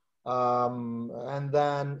 and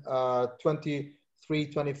then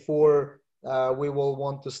 23, 24, we will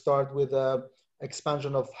want to start with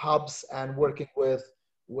expansion of hubs and working with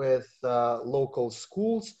local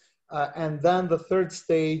schools. And then the third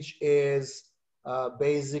stage is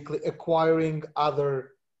basically acquiring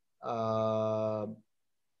other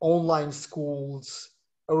online schools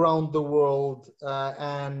around the world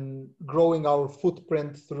and growing our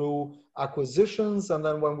footprint through acquisitions. And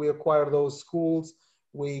then when we acquire those schools,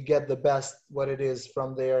 we get the best what it is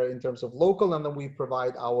from there in terms of local, and then we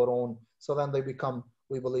provide our own. So then they become,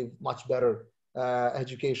 we believe, much better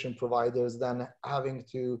education providers than having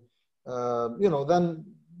to, you know, then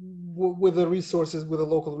with the resources, with the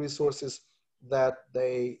local resources that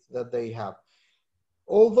they have.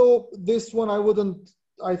 Although this one,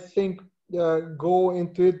 I think, go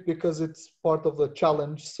into it because it's part of the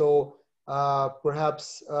challenge. So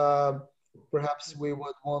perhaps we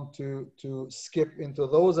would want to skip into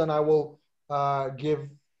those, and I will give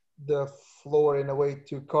the floor in a way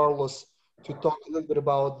to Carlos to talk a little bit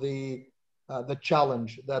about the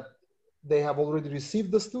challenge that they have already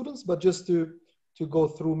received, the students, but just to go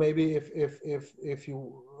through maybe if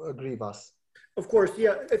you agree with us. Of course,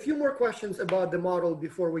 yeah. A few more questions about the model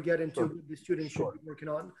before we get into what the students should be working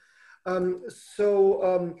on.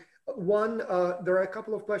 One, there are a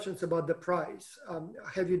couple of questions about the price.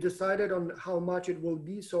 Have you decided on how much it will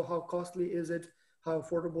be? So how costly is it? How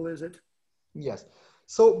affordable is it? Yes.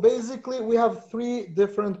 So basically we have 3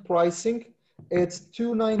 different pricing. It's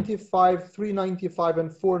 295, 395, and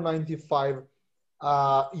 495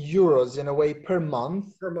 euros in a way per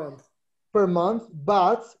month. Per month.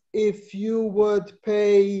 But if you would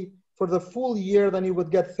pay for the full year, then you would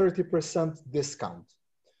get 30% discount.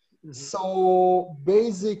 Mm-hmm. So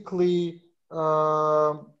basically,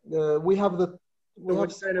 we have the. We're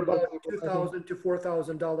saying about $2,000 to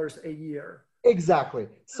 $4,000 a year. Exactly.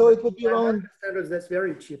 So it would be around. Standards, that's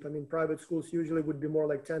very cheap. I mean, private schools usually would be more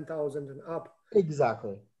like 10,000 and up.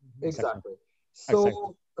 Exactly. Exactly.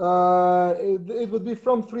 So it would be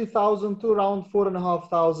from 3,000 to around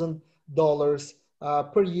 $4,500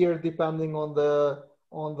 per year, depending on the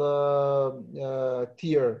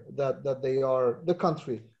tier that they are, the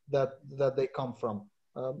country that they come from,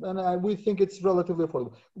 and we think it's relatively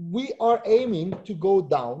affordable. We are aiming to go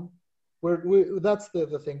down. That's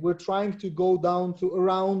the thing. We're trying to go down to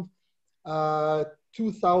around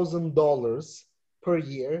 $2,000 per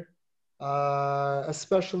year,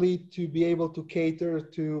 especially to be able to cater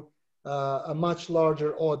to a much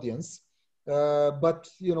larger audience. But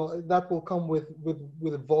you know, that will come with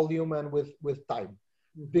volume and with time,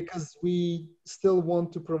 because we still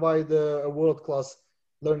want to provide a world-class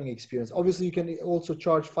learning experience. Obviously, you can also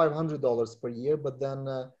charge $500 per year, but then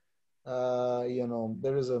you know,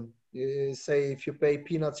 there is say if you pay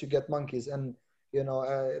peanuts, you get monkeys, and you know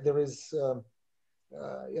there is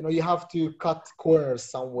you know, you have to cut corners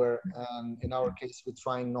somewhere, and in our case, we're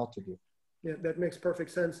trying not to do. Yeah, that makes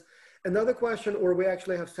perfect sense. Another question, or we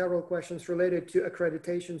actually have several questions related to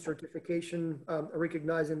accreditation, certification,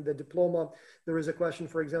 recognizing the diploma. There is a question,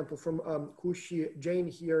 for example, from Kushi Jane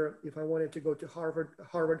here. If I wanted to go to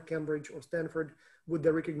Harvard, Cambridge, or Stanford, would they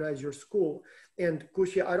recognize your school? And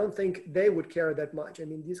Kushi, I don't think they would care that much. I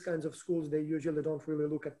mean, these kinds of schools, they usually don't really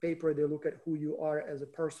look at paper. They look at who you are as a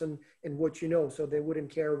person and what you know. So they wouldn't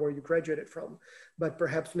care where you graduated from. But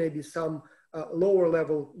perhaps maybe some lower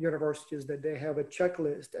level universities that they have a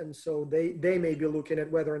checklist, and so they may be looking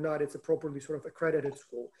at whether or not it's a properly sort of accredited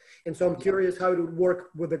school. And so I'm curious how it would work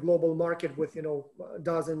with the global market with, you know,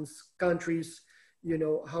 dozens countries. You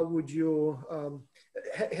know, how would you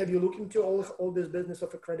have you looked into all this business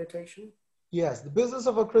of accreditation? Yes, the business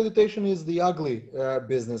of accreditation is the ugly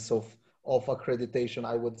business of accreditation,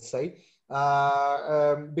 I would say,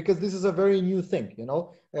 because this is a very new thing, you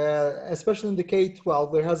know, especially in the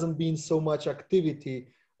K-12, there hasn't been so much activity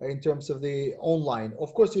in terms of the online.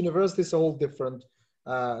 Of course, university is a whole different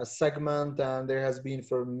segment, and there has been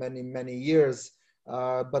for many, many years,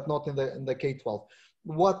 but not in the K-12.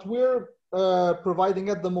 What we're providing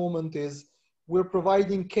at the moment is we're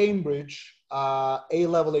providing Cambridge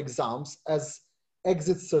A-level exams as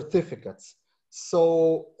exit certificates.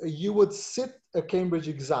 So you would sit a Cambridge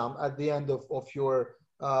exam at the end of your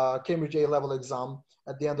Cambridge A-level exam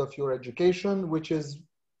at the end of your education, which is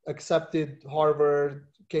accepted Harvard,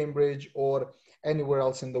 Cambridge, or anywhere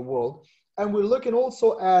else in the world. And we're looking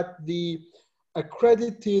also at the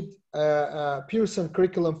accredited Pearson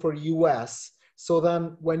curriculum for US. So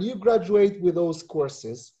then when you graduate with those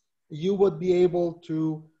courses, you would be able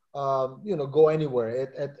to you know, go anywhere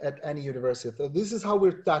at any university. So this is how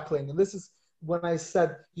we're tackling, and this is when I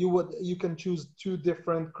said you can choose 2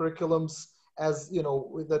 different curriculums as, you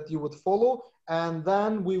know, that you would follow, and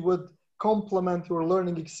then we would complement your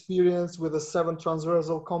learning experience with the 7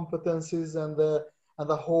 transversal competencies and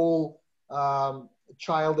the whole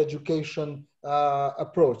child education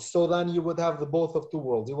approach. So then you would have the both of 2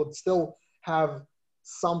 worlds. You would still have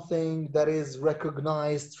something that is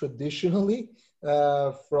recognized traditionally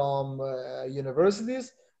from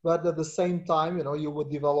universities, but at the same time, you know, you would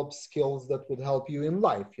develop skills that would help you in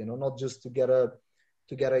life, you know, not just to get a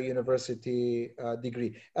university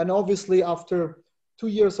degree. And obviously after 2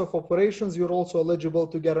 years of operations, you're also eligible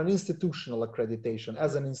to get an institutional accreditation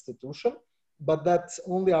as an institution, but that's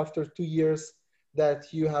only after 2 years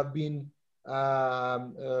that you have been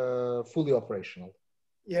fully operational.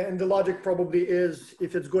 Yeah, and the logic probably is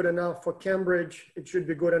if it's good enough for Cambridge, it should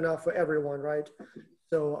be good enough for everyone, right?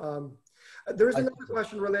 So there's another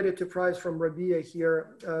question related to price from Rabia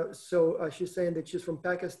here. She's saying that she's from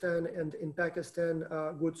Pakistan, and in Pakistan,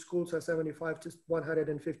 good schools are 75 to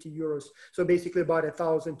 150 euros. So basically about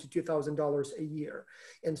 $1,000 to $2,000 a year.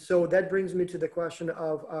 And so that brings me to the question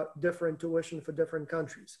of different tuition for different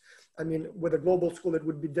countries. I mean, with a global school, it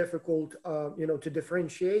would be difficult, you know, to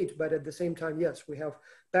differentiate, but at the same time, yes, we have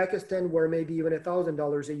Pakistan where maybe even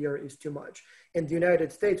 $1,000 a year is too much. In the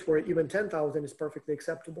United States, where even 10,000 is perfectly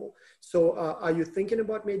acceptable. So are you thinking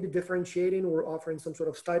about maybe differentiating or offering some sort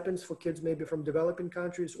of stipends for kids maybe from developing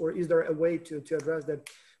countries, or is there a way to address that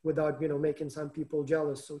without, you know, making some people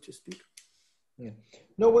jealous, so to speak? Yeah.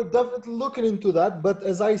 No, we're definitely looking into that. But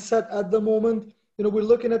as I said, at the moment, you know, we're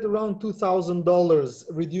looking at around $2,000,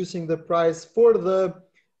 reducing the price for the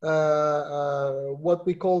what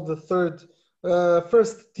we call the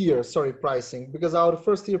first tier, pricing, because our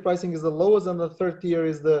first tier pricing is the lowest and the third tier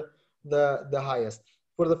is the highest.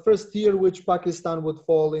 For the first tier, which Pakistan would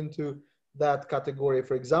fall into that category,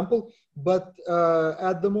 for example. But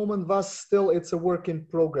at the moment, thus still, it's a work in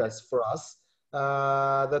progress for us,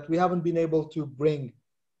 that we haven't been able to bring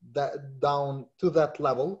that down to that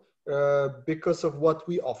level because of what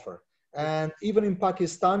we offer. And even in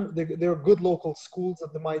Pakistan, there are good local schools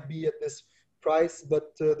that they might be at this price,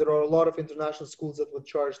 but there are a lot of international schools that would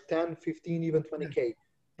charge 10, 15, even 20K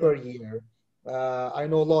per year. I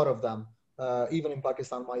know a lot of them, even in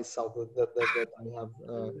Pakistan myself, that I have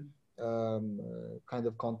kind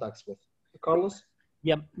of contacts with. Carlos?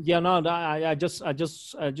 Yeah, no, I just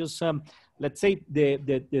let's say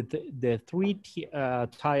the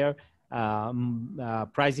three-tier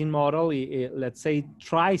pricing model, let's say,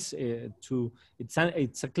 tries to,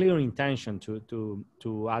 it's a clear intention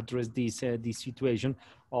to address this situation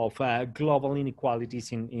global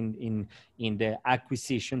inequalities in the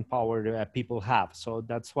acquisition power people have. So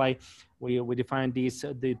that's why we define these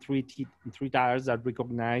the three tiers that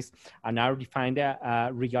recognize and are defined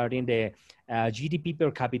regarding the GDP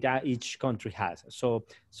per capita each country has. So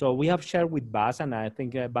we have shared with Bas, and I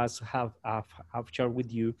think Bas have shared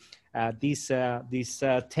with you this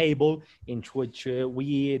table in which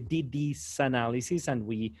we did this analysis, and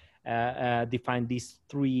we define these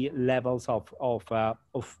three levels of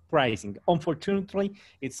pricing. Unfortunately,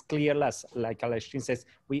 it's clear, like Aleshin says,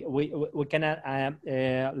 we cannot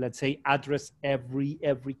let's say address every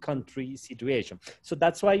country situation. So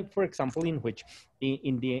that's why, for example, in which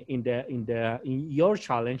in your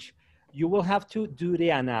challenge, you will have to do the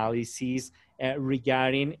analysis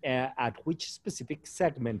regarding at which specific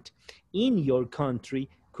segment in your country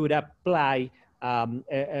could apply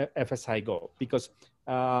FSI Go, because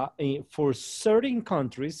for certain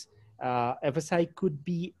countries, FSI could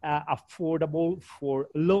be affordable for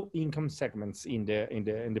low-income segments in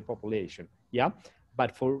the population. Yeah,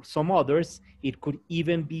 but for some others, it could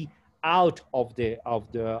even be out of the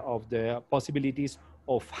possibilities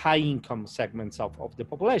of high-income segments of the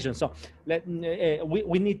population. So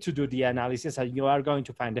we need to do the analysis, and you are going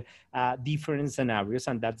to find different scenarios,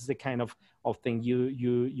 and that's the kind of thing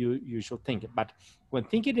you should think. But when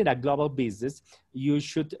thinking in a global business, you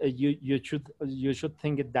should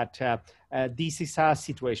think that this is a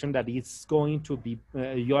situation that is going to be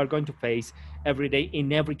you are going to face every day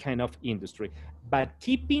in every kind of industry. But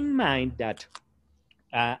keep in mind that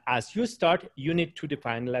as you start, you need to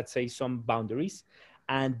define, let's say, some boundaries.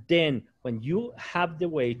 And then when you have the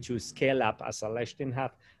way to scale up, as Alestin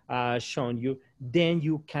have shown you, then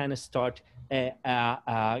you can start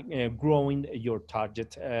growing your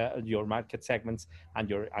target, your market segments and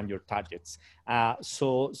your targets.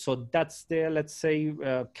 So that's the, let's say,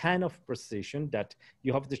 kind of precision that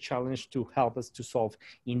you have the challenge to help us to solve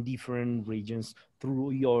in different regions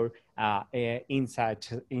through your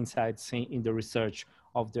insights in the research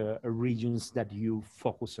of the regions that you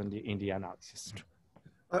focus on in the analysis.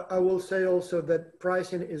 I will say also that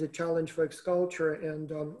pricing is a challenge for X-Culture,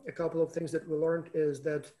 and a couple of things that we learned is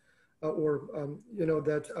that,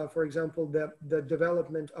 for example, the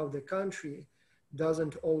development of the country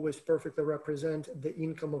doesn't always perfectly represent the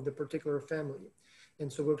income of the particular family.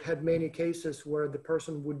 And so we've had many cases where the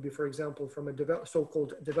person would be, for example, from a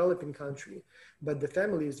so-called developing country, but the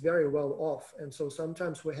family is very well off. And so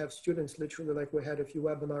sometimes we have students, literally, like we had a few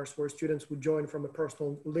webinars where students would join from a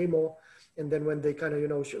personal limo. And then when they kind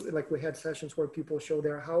of, like we had sessions where people show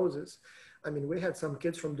their houses. I mean, we had some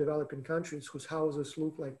kids from developing countries whose houses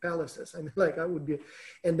look like palaces. I mean, like I would be,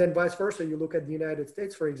 and then vice versa. You look at the United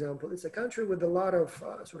States, for example, it's a country with a lot of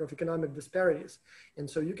sort of economic disparities. And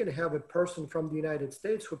so you can have a person from the United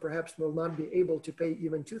States who perhaps will not be able to pay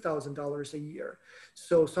even $2,000 a year.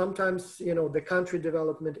 So sometimes, the country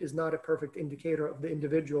development is not a perfect indicator of the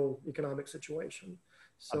individual economic situation.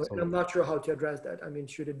 So I'm not sure how to address that. I mean,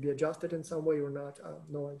 should it be adjusted in some way or not?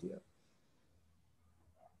 No idea.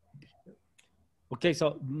 Okay,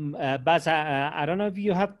 so Bas, I don't know if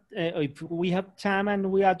you have, if we have time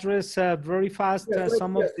and we address very fast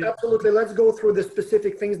some of the... Absolutely. Let's go through the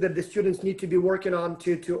specific things that the students need to be working on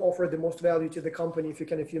to offer the most value to the company. If you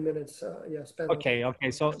can, a few minutes, spend. Okay.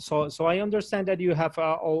 So I understand that you have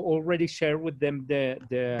already shared with them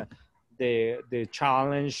the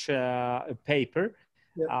challenge paper.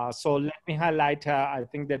 Yep. So let me highlight, I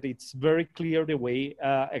think that it's very clear the way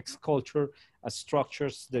X-Culture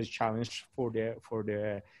structures the challenge for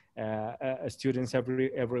the students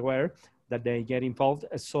everywhere that they get involved.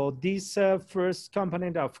 So this first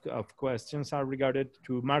component of questions are regarded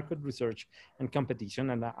to market research and competition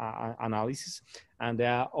and analysis. And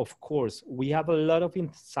of course, we have a lot of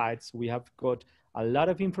insights. We have got a lot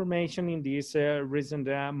of information in these recent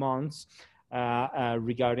months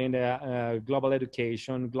regarding global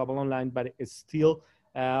education, global online, but it's still,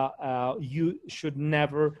 you should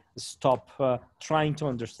never stop trying to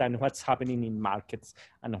understand what's happening in markets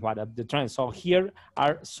and what are the trends. So here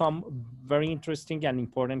are some very interesting and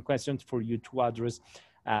important questions for you to address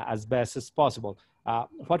as best as possible.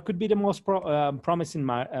 What could be the most promising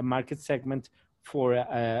market segment for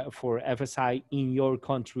FSI in your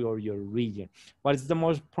country or your region? What is the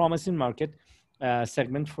most promising market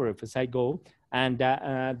segment for FSI Go, and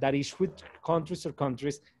that is which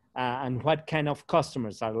countries and what kind of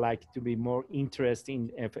customers are likely to be more interested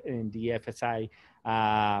in the FSI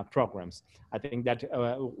programs. I think that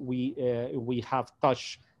we have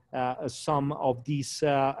touched some of these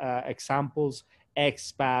examples: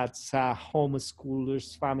 expats,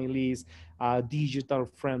 homeschoolers, families, digital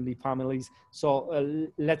friendly families. So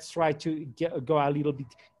let's try to go a little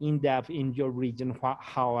bit in depth in your region.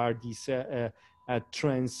 How are these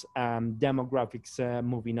trends, demographics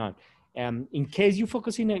moving on? In case you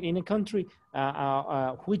focus in a country,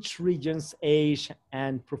 which regions, age,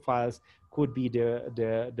 and profiles could be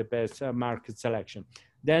the best market selection?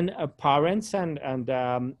 Then parents and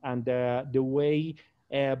the way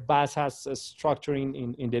BAS has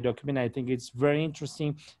structuring in the document, I think it's very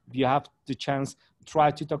interesting. If you have the chance,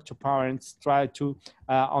 try to talk to parents, try to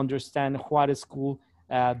understand what a school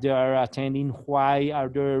they are attending, why are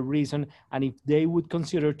there reason, and if they would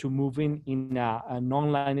consider to move in an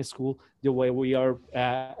online school the way we are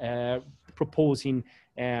proposing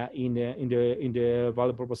in the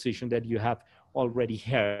value proposition that you have already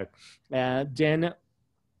heard.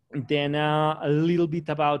 Then a little bit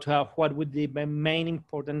about what would be the main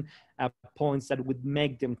important points that would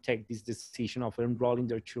make them take this decision of enrolling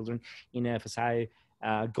their children in FSI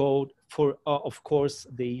Go. For of course,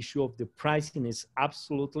 the issue of the pricing is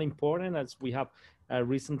absolutely important, as we have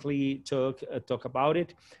recently talk about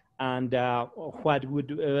it. And what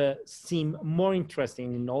would seem more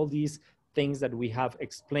interesting in all these things that we have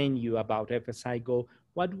explained you about FSI Go,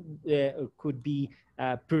 what could be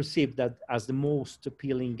perceived that as the most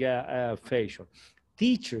appealing feature?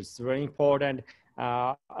 Teachers, very important.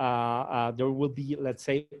 There will be, let's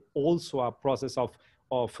say, also a process of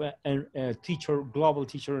global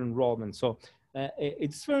teacher enrollment. So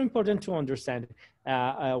it's very important to understand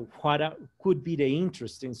what could be the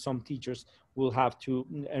interest in some teachers will have to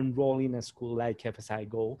enroll in a school like FSI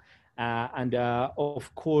Go. And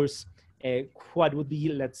of course, what would be,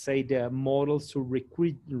 let's say, the models to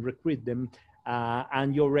recruit them,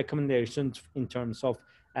 and your recommendations in terms of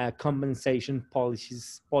compensation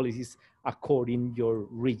policies according your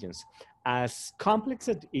regions. As complex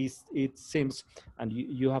as it seems, and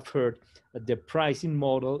you have heard the pricing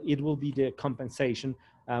model, it will be the compensation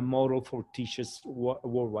model for teachers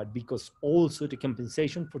worldwide, because also the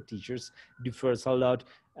compensation for teachers differs a lot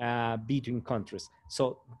between countries.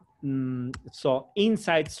 So so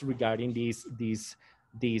insights regarding this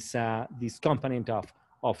component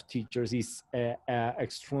of teachers is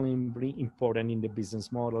extremely important in the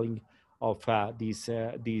business modeling of this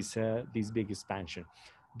big expansion.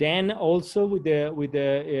 Then also with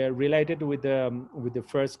the related with the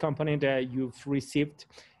first component, you've received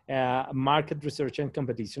market research and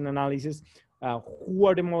competition analysis. Who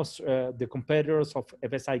are the most the competitors of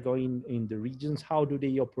FSI Go in the regions? How do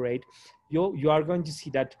they operate? You are going to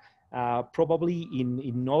see that probably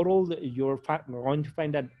in not all, you're going to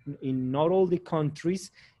find that in not all the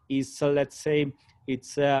countries is let's say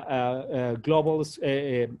it's global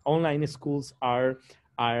online schools are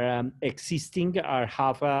existing, are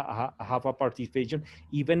have a participation,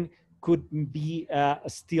 even could be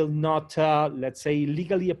still not let's say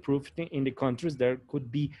legally approved in the countries. There could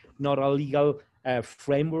be not a legal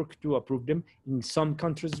framework to approve them. In some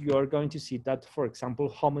countries, you are going to see that, for example,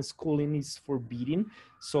 homeschooling is forbidden.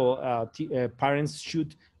 So parents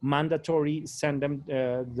should mandatory send them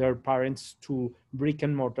their parents to brick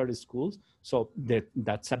and mortar schools. So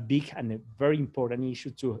that's a big and a very important issue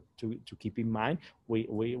to keep in mind.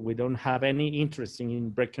 We don't have any interest in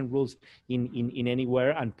breaking rules in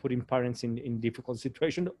anywhere and putting parents in difficult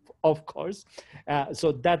situation, of course.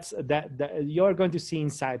 So that's that you're going to see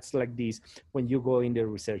insights like this when you go in the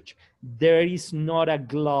research. There is not a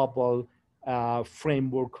global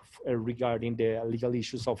framework regarding the legal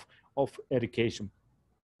issues of education.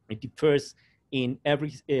 It differs in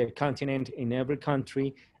every continent, in every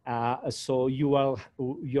country. So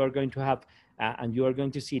you're going to have, and you are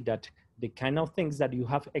going to see that the kind of things that you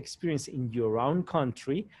have experienced in your own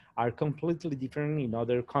country are completely different in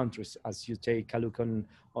other countries as you take a look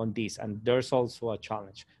on this. And there's also a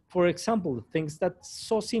challenge. For example, things that's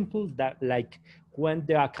so simple that like when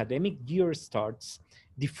the academic year starts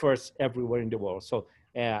differs everywhere in the world. So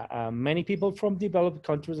many people from developed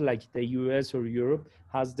countries like the US or Europe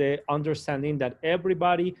has the understanding that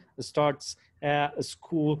everybody starts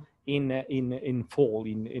school in fall,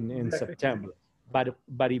 in September.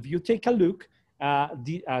 But if you take a look,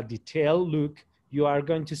 a detailed look, you are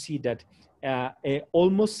going to see that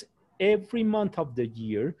almost every month of the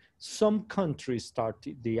year, some countries start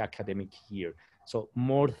the academic year. So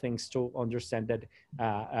more things to understand that,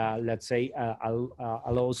 let's say,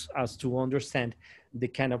 allows us to understand the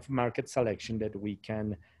kind of market selection that we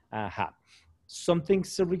can have. Some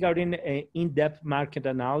things regarding in-depth market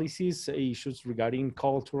analysis, issues regarding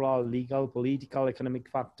cultural, legal, political, economic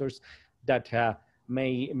factors that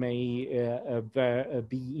may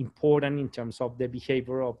be important in terms of the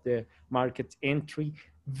behavior of the market entry.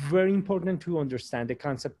 Very important to understand the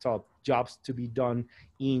concept of jobs to be done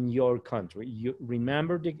in your country. You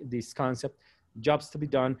remember this concept. Jobs to be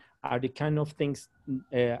done are the kind of things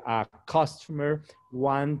a customer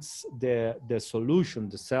wants the solution,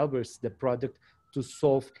 the service, the product to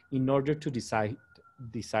solve in order to decide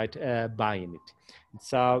buying it.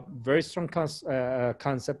 It's a very strong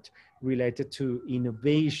concept related to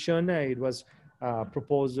innovation. It was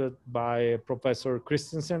proposed by Professor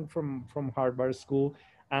Christensen from Harvard School,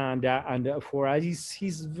 and for us,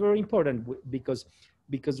 he's very important because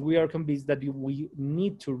we are convinced that we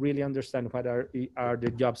need to really understand what are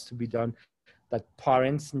the jobs to be done that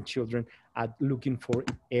parents and children are looking for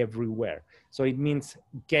everywhere. So it means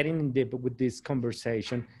getting in deep with this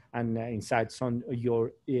conversation and insights on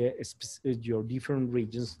your different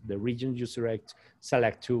regions, the regions you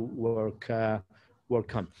select to work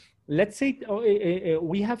on. Let's say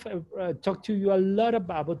we have talked to you a lot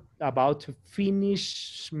about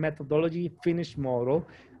Finnish methodology, Finnish model,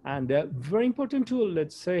 and very important to,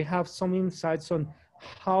 let's say, have some insights on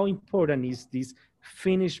how important is this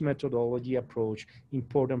Finnish methodology approach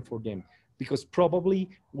important for them, because probably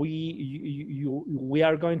we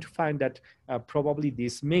are going to find that probably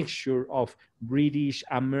this mixture of British,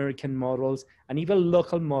 American models, and even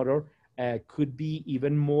local model could be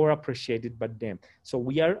even more appreciated by them. So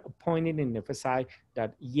we are pointing in FSI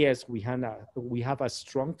that yes, we have a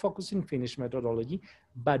strong focus in Finnish methodology,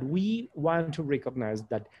 but we want to recognize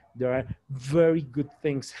that there are very good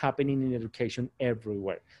things happening in education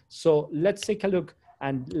everywhere. So let's take a look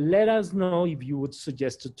and let us know if you would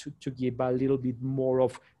suggest to give a little bit more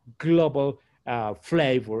of global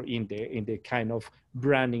flavor in the kind of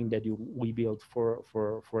branding that we built for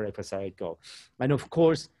FSI Go. And of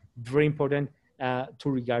course, very important to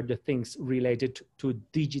regard the things related to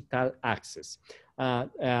digital access.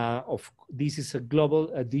 This is a global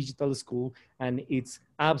digital school, and it's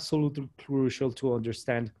absolutely crucial to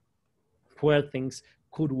understand where things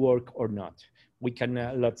could work or not. We can,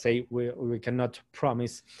 let's say, we cannot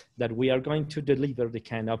promise that we are going to deliver the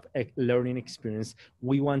kind of learning experience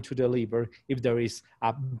we want to deliver if there is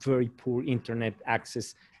a very poor internet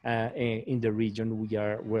access in the region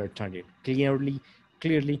we're targeting.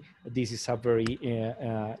 Clearly, this is a very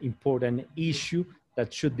important issue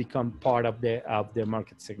that should become part of the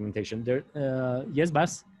market segmentation. There, yes,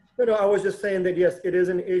 Bas? No, I was just saying that, yes, it is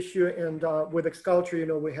an issue. And with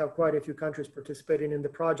Xculture, we have quite a few countries participating in the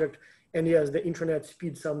project. And yes, the internet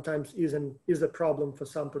speed sometimes is a problem for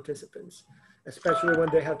some participants, especially when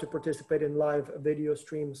they have to participate in live video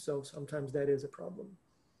streams. So sometimes that is a problem.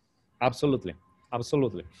 Absolutely.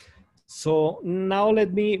 So now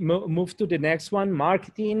let me move to the next one,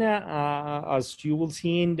 marketing. As you will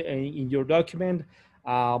see in your document,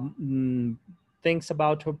 things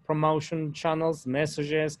about promotion channels,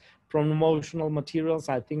 messages, promotional materials.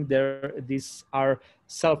 I think these are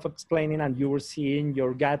self-explaining, and you will see in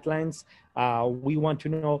your guidelines. We want to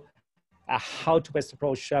know how to best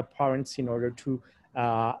approach parents in order to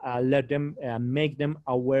let them, make them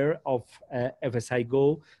aware of FSI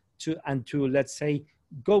Go, to let's say,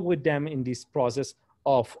 go with them in this process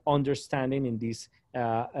of understanding in this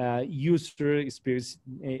user experience,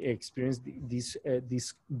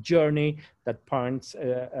 this journey that parents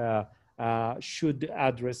should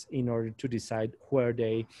address in order to decide where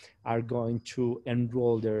they are going to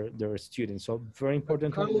enroll their students. So very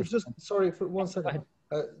important. Carlos, just sorry for 1 second.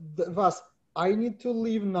 Vas, I need to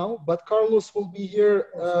leave now, but Carlos will be here,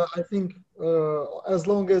 I think, as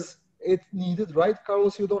long as it's needed, right?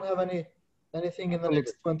 Carlos, you don't have anything in the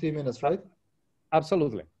next 20 minutes, right?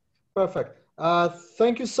 Absolutely. Perfect.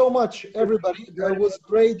 Thank you so much, everybody. It was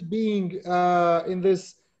great being in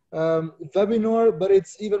this webinar, but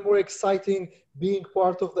it's even more exciting being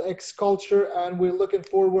part of the Xculture, and we're looking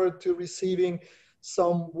forward to receiving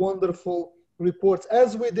some wonderful reports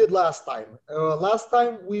as we did last time. Last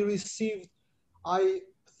time we received, I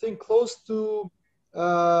think, close to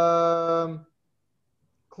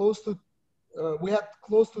we had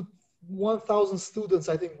close to 1,000 students,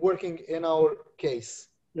 I think, working in our case.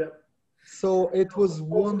 Yeah. So it was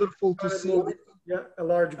wonderful to see. Yeah, a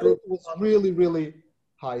large group. It was really, really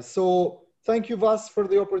high. So thank you, Vas, for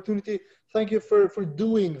the opportunity. Thank you for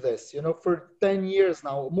doing this, for 10 years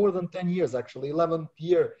now, more than 10 years, actually, 11th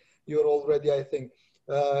year you're already, I think,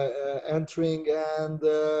 entering, and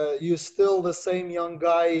you're still the same young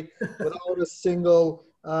guy without a single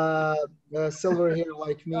silver hair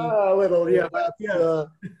like me. A little, yeah.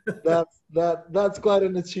 That's quite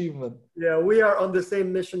an achievement. Yeah, we are on the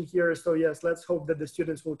same mission here. So yes, let's hope that the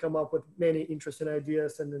students will come up with many interesting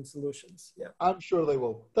ideas and then solutions. Yeah, I'm sure they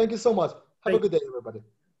will. Thank you so much. Have a good day, everybody.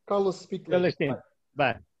 Carlos, speak later.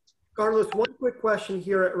 Bye. Carlos, one quick question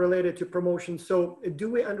here related to promotion. So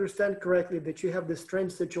do we understand correctly that you have this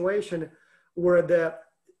strange situation where the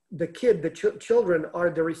children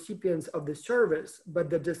are the recipients of the service,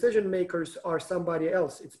 but the decision makers are somebody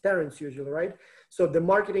else? It's parents usually, right? So the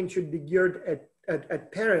marketing should be geared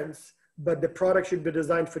at parents, but the product should be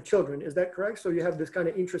designed for children. Is that correct? So you have this kind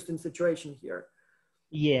of interesting situation here.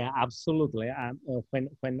 Yeah, absolutely.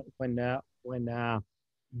 When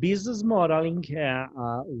business modeling,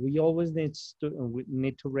 we always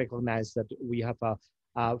need to recognize that we have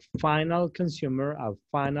a final consumer, a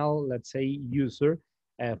final, let's say, user,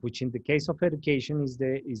 which in the case of education is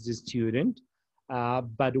the student.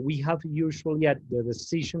 But we have usually at the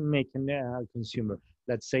decision-making consumer,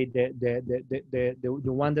 let's say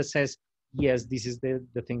the one that says, yes, this is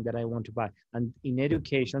the thing that I want to buy. And in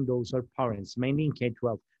education, those are parents, mainly in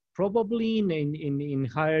K-12. Probably in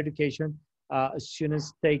higher education,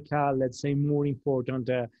 students take, let's say, more important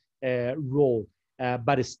role.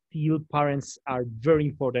 But still, parents are very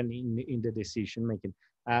important in the decision making.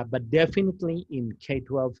 But definitely in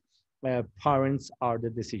K-12, parents are the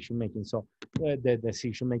decision making. So the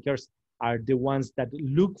decision makers are the ones that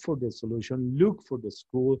look for the solution, look for the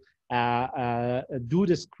school, do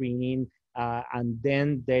the screening, and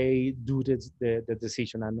then they do the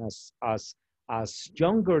decision. And as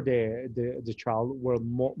younger the child, were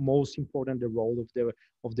most important the role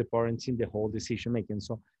of the parents in the whole decision making.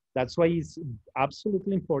 So that's why it's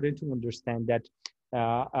absolutely important to understand that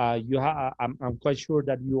I'm quite sure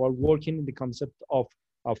that you are working in the concept of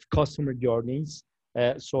customer journeys.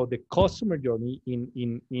 So the customer journey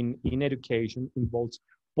in education involves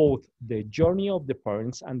both the journey of the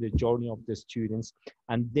parents and the journey of the students.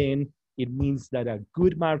 And then it means that a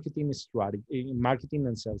good marketing strategy, marketing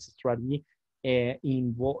and sales strategy,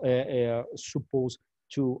 supposed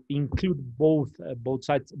to include both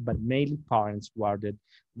sides, but mainly parents who are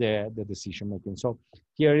the decision making. So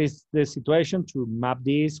here is the situation to map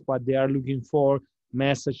this, what they are looking for,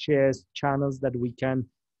 messages, channels that we can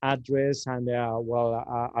address, and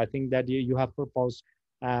I think that you have proposed,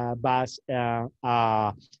 Bas,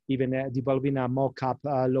 even developing a mock-up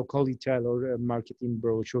locally tailored marketing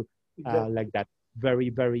brochure, exactly. Like that. Very,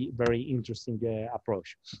 very, very interesting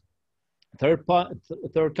approach. Third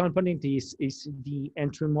component is the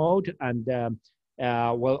entry mode, and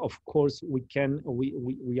well, of course,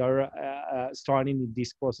 we are starting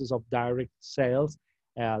this process of direct sales.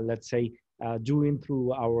 Let's say doing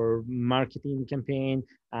through our marketing campaign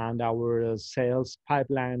and our sales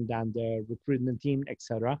pipeline and the recruitment team,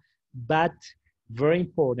 etc. But very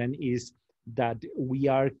important is that we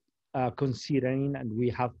are considering, and we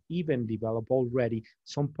have even developed already,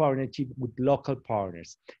 some partnership with local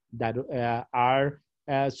partners that are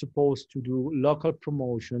supposed to do local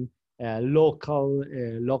promotion, local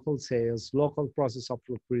sales, local process of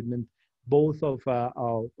recruitment, both of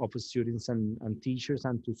students and teachers,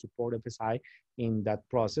 and to support FSI in that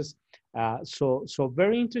process. So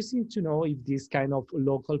very interesting to know if this kind of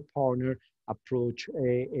local partner approach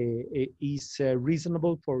is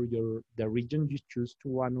reasonable for the region you choose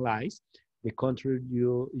to analyze, the country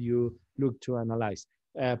you look to analyze.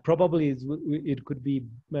 Probably it could be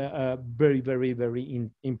very, very, very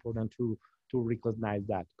important to recognize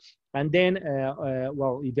that. And then,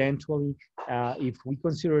 well, eventually, if we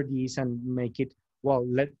consider this and make it, well,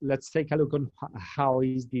 let's take a look on how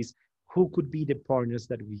is this, who could be the partners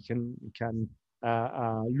that we can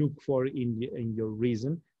look for in your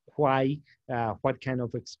region, why, what kind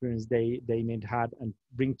of experience they may have and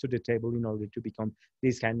bring to the table in order to become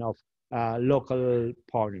this kind of local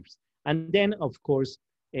partners. And then, of course,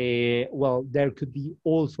 well, there could be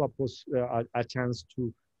also a chance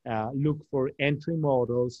to look for entry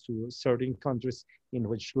models to certain countries in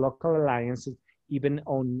which local alliances, even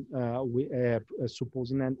on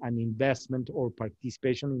supposing an investment or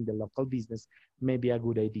participation in the local business, may be a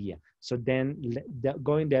good idea. So then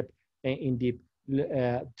going in deep,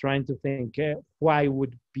 trying to think why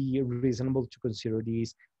would be reasonable to consider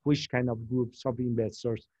these, which kind of groups of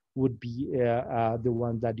investors would be the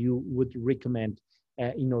one that you would recommend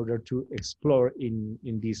in order to explore in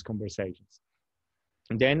these conversations.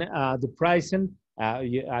 And then the pricing,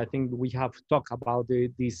 I think we have talked about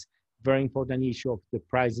this very important issue of the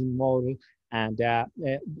pricing model, and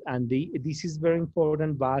this is very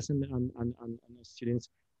important, Bas and students.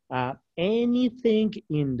 Anything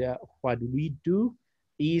in what we do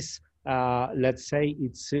is, let's say,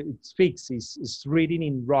 it's fixed, it's written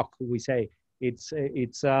in rock. We say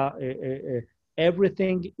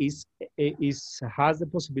everything has the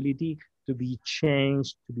possibility to be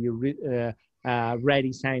changed, to be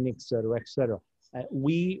redesigned, etc., etc.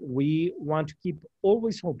 we want to keep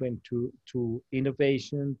always open to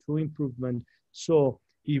innovation, to improvement. So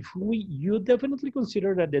if you definitely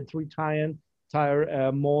consider that the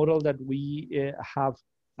tire model that we have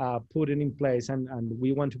put in place and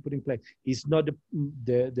we want to put in place is not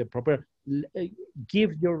the proper,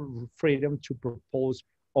 give your freedom to propose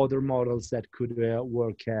other models that could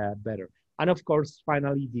work better. And of course,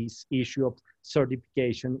 finally, this issue of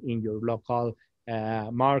certification in your local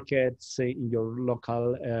markets, in your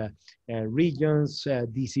local regions,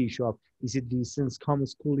 this issue of, is it distance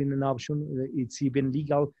homeschooling an option? It's even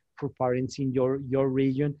legal for parents in your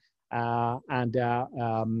region. Well,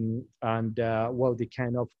 the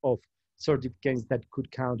kind of certificates that could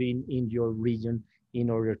count in your region in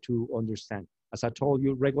order to understand. As I told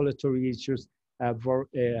you, regulatory issues have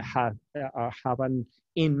an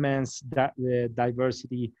immense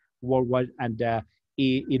diversity worldwide, and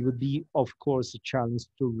it would be, of course, a challenge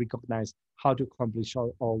to recognize how to accomplish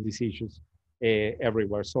all these issues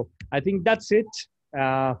everywhere. So I think that's it,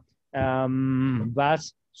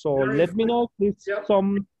 Vas. So let me know if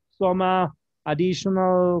some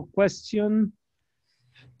additional question.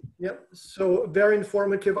 Yep. So very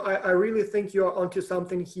informative. I really think you're onto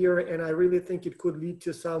something here, and I really think it could lead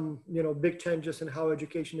to some, big changes in how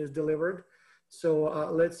education is delivered. So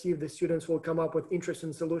let's see if the students will come up with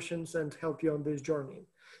interesting solutions and help you on this journey.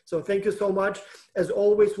 So thank you so much. As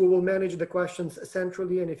always, we will manage the questions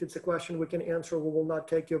centrally, and if it's a question we can answer, we will not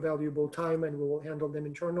take your valuable time and we will handle them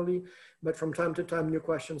internally. But from time to time, new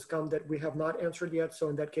questions come that we have not answered yet. So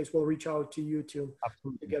in that case, we'll reach out to you to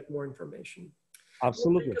get more information.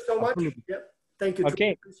 Absolutely. Well, thank you so much. Absolutely. Yep. Thank you.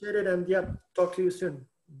 Okay. Appreciate it. And talk to you soon.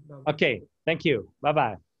 Okay. Thank you.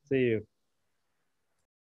 Bye-bye. See you.